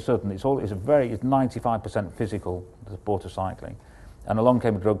all of a sudden it's 95% physical, the sport of cycling, and along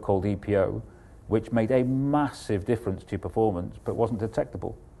came a drug called EPO, which made a massive difference to your performance, but wasn't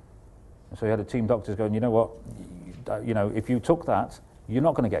detectable. And so you had a team doctors going, you know what, you know, if you took that, you're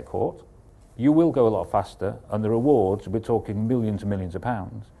not going to get caught. You will go a lot faster, and the rewards, we're talking millions and millions of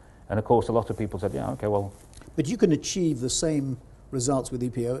pounds. And of course, a lot of people said, yeah, okay, well. But you can achieve the same results with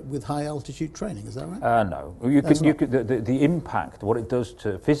EPO with high altitude training, is that right? No, the impact, what it does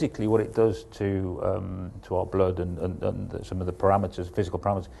to physically, what it does to our blood and some of the parameters, physical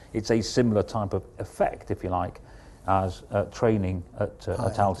parameters, it's a similar type of effect, if you like, as training at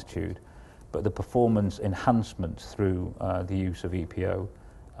altitude, but the performance enhancement through the use of EPO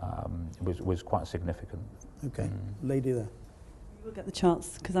was quite significant. Okay, lady there. We'll get the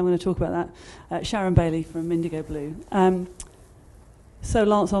chance because I'm going to talk about that. Sharon Bailey from Indigo Blue. So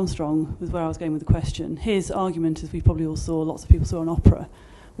Lance Armstrong was where I was going with the question. His argument, as we probably all saw, lots of people saw on Opera,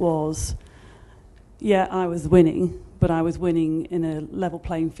 was, yeah, I was winning, but I was winning in a level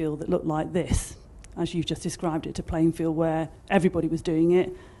playing field that looked like this, as you've just described it, a playing field where everybody was doing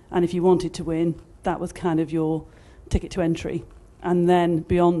it, and if you wanted to win, that was kind of your ticket to entry. And then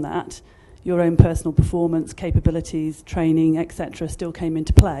beyond that, your own personal performance, capabilities, training, etc., still came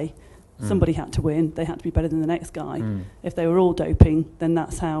into play. Somebody had to win. They had to be better than the next guy. If they were all doping, then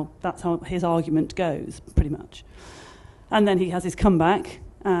that's how his argument goes, pretty much. And then he has his comeback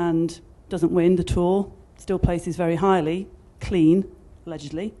and doesn't win the Tour, still places very highly, clean,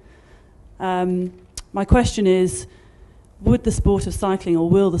 allegedly. My question is, would the sport of cycling, or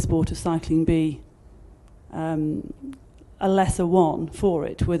will the sport of cycling be a lesser one for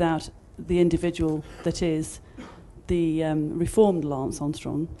it without the individual that is the reformed Lance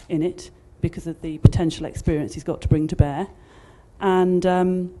Armstrong in it, because of the potential experience he's got to bring to bear? And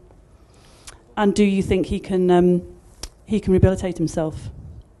do you think he can rehabilitate himself?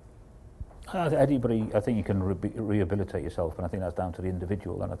 Anybody, I think you can rehabilitate yourself, and I think that's down to the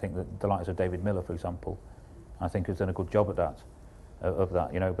individual. And I think that the likes of David Miller, for example, I think has done a good job at that, of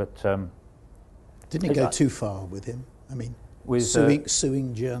that, you know. But didn't it go too far with him? I mean, with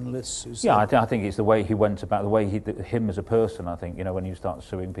suing journalists. Yeah, I think it's the way he went about, the way him as a person. I think, you know, when you start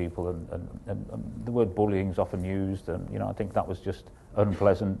suing people, and the word bullying is often used, and you know, I think that was just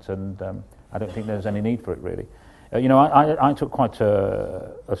unpleasant, and I don't think there's any need for it really. You know, I took quite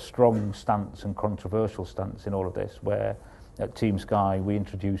a strong stance and controversial stance in all of this, where at Team Sky we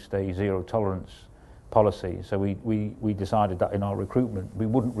introduced a zero tolerance policy. So we decided that in our recruitment we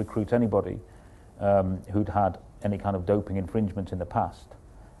wouldn't recruit anybody who'd had any kind of doping infringement in the past.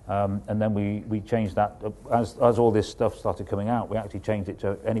 And then we changed that, as all this stuff started coming out, we actually changed it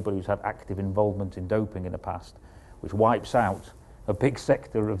to anybody who's had active involvement in doping in the past, which wipes out a big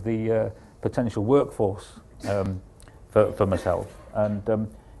sector of the potential workforce for myself. And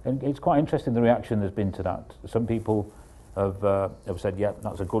it's quite interesting the reaction there's been to that. Some people have said, yeah,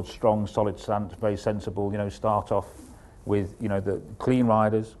 that's a good, strong, solid stance, very sensible, you know, start off with, you know, the clean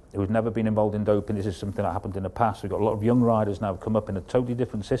riders who've never been involved in doping. This is something that happened in the past. We've got a lot of young riders now who've come up in a totally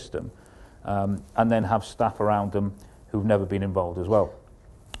different system, and then have staff around them who've never been involved as well.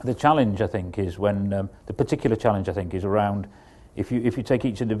 The challenge, I think, is when the particular challenge, I think, is around if you take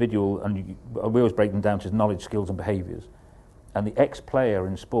each individual, and we always break them down to knowledge, skills, and behaviours. And the ex-player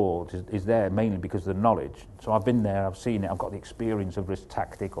in sport is there mainly because of the knowledge. So I've been there, I've seen it, I've got the experience of this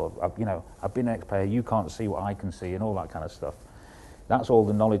tactic, or I've been an ex-player, you can't see what I can see, and all that kind of stuff. That's all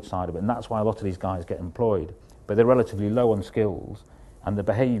the knowledge side of it, and that's why a lot of these guys get employed. But they're relatively low on skills, and the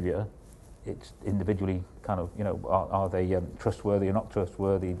behaviour, it's individually kind of, you know, are they trustworthy or not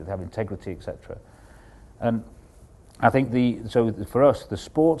trustworthy, do they have integrity, etc. And I think for us, the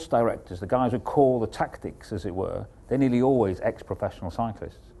sports directors, the guys who call the tactics, as it were, they're nearly always ex-professional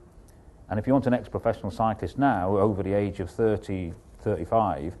cyclists. And if you want an ex-professional cyclist now, over the age of 30,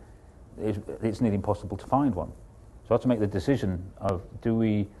 35, it's nearly impossible to find one. So I have to make the decision of, do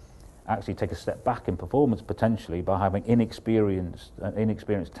we actually take a step back in performance potentially by having inexperienced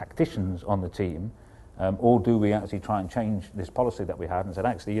tacticians on the team, or do we actually try and change this policy that we had and said,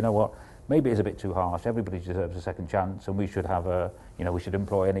 actually, you know what, maybe it's a bit too harsh, everybody deserves a second chance, and we should have we should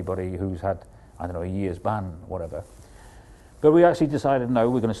employ anybody who's had, I don't know, a year's ban, whatever. But we actually decided, no,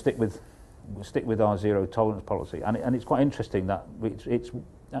 we're going to stick with our zero tolerance policy, and it's quite interesting that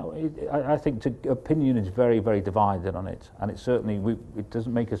I think opinion is very, very divided on it, and it certainly it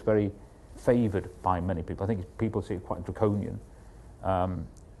doesn't make us very favoured by many people. I think people see it quite draconian.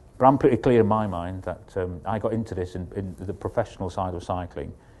 But I'm pretty clear in my mind that I got into this in the professional side of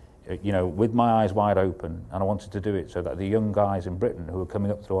cycling, you know, with my eyes wide open, and I wanted to do it so that the young guys in Britain who are coming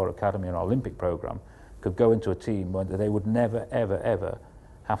up through our academy and our Olympic programme could go into a team where they would never, ever, ever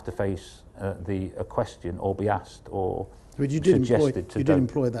have to face a question or be asked or suggested to. You did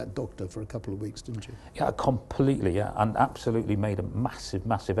employ that doctor for a couple of weeks, didn't you? Yeah, completely, yeah, and absolutely made a massive,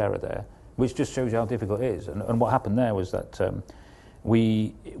 massive error there, which just shows you how difficult it is. And what happened there was that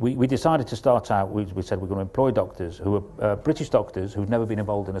we decided to start out, we said we're going to employ doctors who were British doctors who'd never been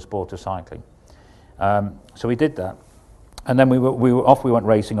involved in a sport of cycling. So we did that. And then we were off, we went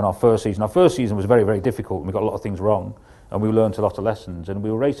racing on our first season. Our first season was very, very difficult, and we got a lot of things wrong, and we learned a lot of lessons. And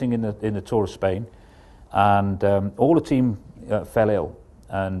we were racing in the Tour of Spain, and all the team fell ill,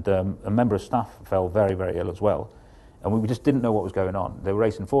 and a member of staff fell very, very ill as well. And we just didn't know what was going on. They were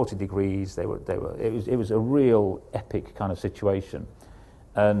racing 40 degrees. It was a real epic kind of situation.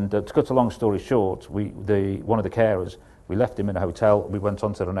 And to cut a long story short, one of the carers, we left him in a hotel. We went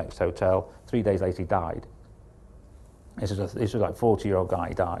on to the next hotel. 3 days later, he died. This was like a 40-year-old guy,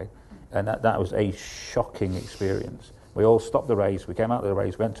 he died, and that was a shocking experience. We all stopped the race. We came out of the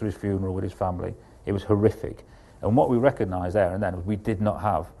race, went to his funeral with his family. It was horrific. And what we recognised there and then was we did not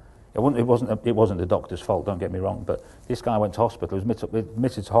have. It wasn't the doctor's fault. Don't get me wrong, but this guy went to hospital. He was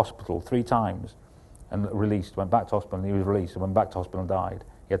admitted to hospital 3 times, and released. Went back to hospital, and he was released, and went back to hospital and died.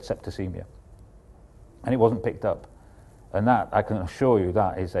 He had septicemia, and it wasn't picked up. And that, I can assure you,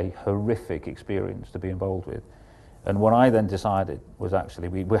 that is a horrific experience to be involved with. And what I then decided was actually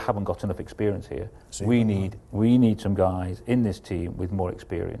we haven't got enough experience here. So we need some guys in this team with more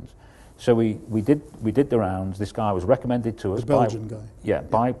experience. So we did the rounds. This guy was recommended to us. The Belgian guy. Yeah,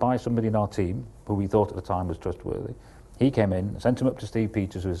 by somebody in our team who we thought at the time was trustworthy. He came in, sent him up to Steve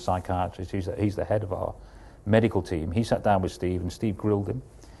Peters, who's a psychiatrist. He's the head of our medical team. He sat down with Steve, and Steve grilled him,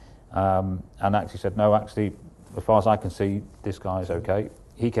 and actually said, no, actually, as far as I can see, this guy's okay.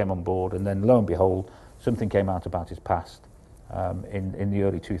 he came on board, and then lo and behold, something came out about his past in the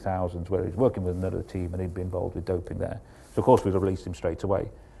early 2000s, where he was working with another team and he'd been involved with doping there. So of course we'd have released him straight away,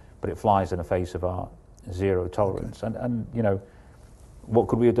 but it flies in the face of our zero tolerance. Okay. And you know, what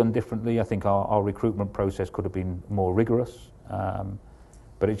could we have done differently? I think our recruitment process could have been more rigorous.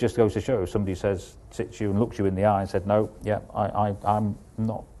 But it just goes to show, if somebody sits you and looks you in the eye and said, no, yeah, I'm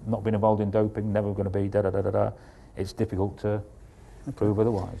not been involved in doping, never going to be, da-da-da-da-da, it's difficult to prove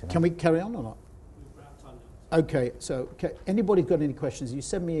otherwise. You know? Can we carry on or not? Okay, so anybody got any questions, you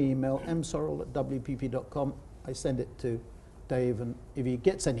send me an email, msorrell@wpp.com. I send it to Dave, and if he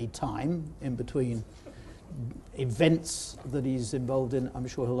gets any time in between events that he's involved in, I'm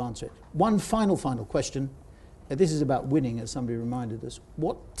sure he'll answer it. One final question. This is about winning, as somebody reminded us.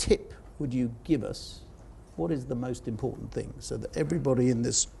 What tip would you give us? What is the most important thing so that everybody in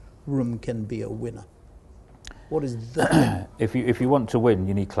this room can be a winner? What is the if you want to win,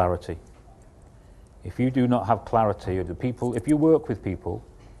 you need clarity. If you do not have clarity, if you work with people,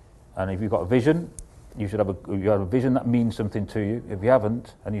 and if you've got a vision, you have a vision that means something to you. If you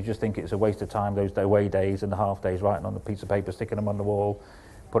haven't, and you just think it's a waste of time, those away days and the half days, writing on a piece of paper, sticking them on the wall,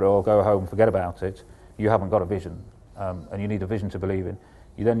 put it all, go home, forget about it, you haven't got a vision, and you need a vision to believe in.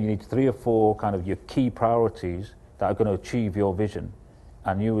 You need 3 or 4 kind of your key priorities that are going to achieve your vision.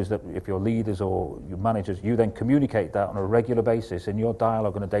 And you, if you're leaders or your managers, you then communicate that on a regular basis in your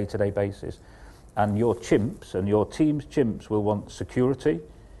dialogue on a day-to-day basis. And your chimps and your team's chimps will want security.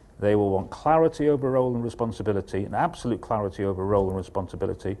 They will want clarity over role and responsibility, and absolute clarity over role and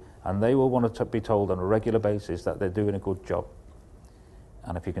responsibility. And they will want to be told on a regular basis that they're doing a good job.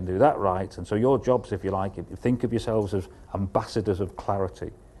 And if you can do that right, and so your jobs, if you like, think of yourselves as ambassadors of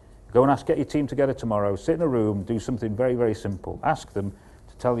clarity. Go and get your team together tomorrow, sit in a room, do something very, very simple. Ask them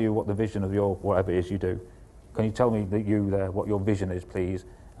to tell you what the vision of your, whatever it is you do. Can you tell me that what your vision is, please?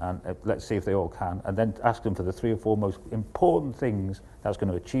 And let's see if they all can. And then ask them for the 3 or 4 most important things that's going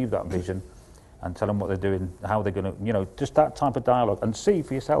to achieve that vision, and tell them what they're doing, how they're going to, just that type of dialogue, and see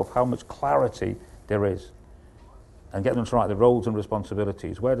for yourself how much clarity there is. And get them to write the roles and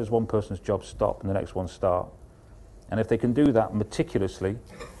responsibilities. Where does one person's job stop and the next one start? And if they can do that meticulously,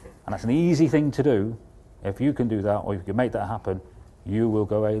 and that's an easy thing to do, if you can do that, or if you can make that happen, you will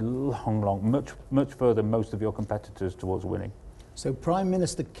go a much further than most of your competitors towards winning. So Prime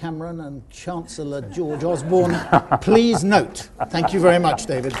Minister Cameron and Chancellor George Osborne, please note. Thank you very much,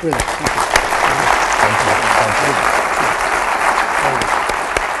 David. Brilliant. Thank you. Thank you.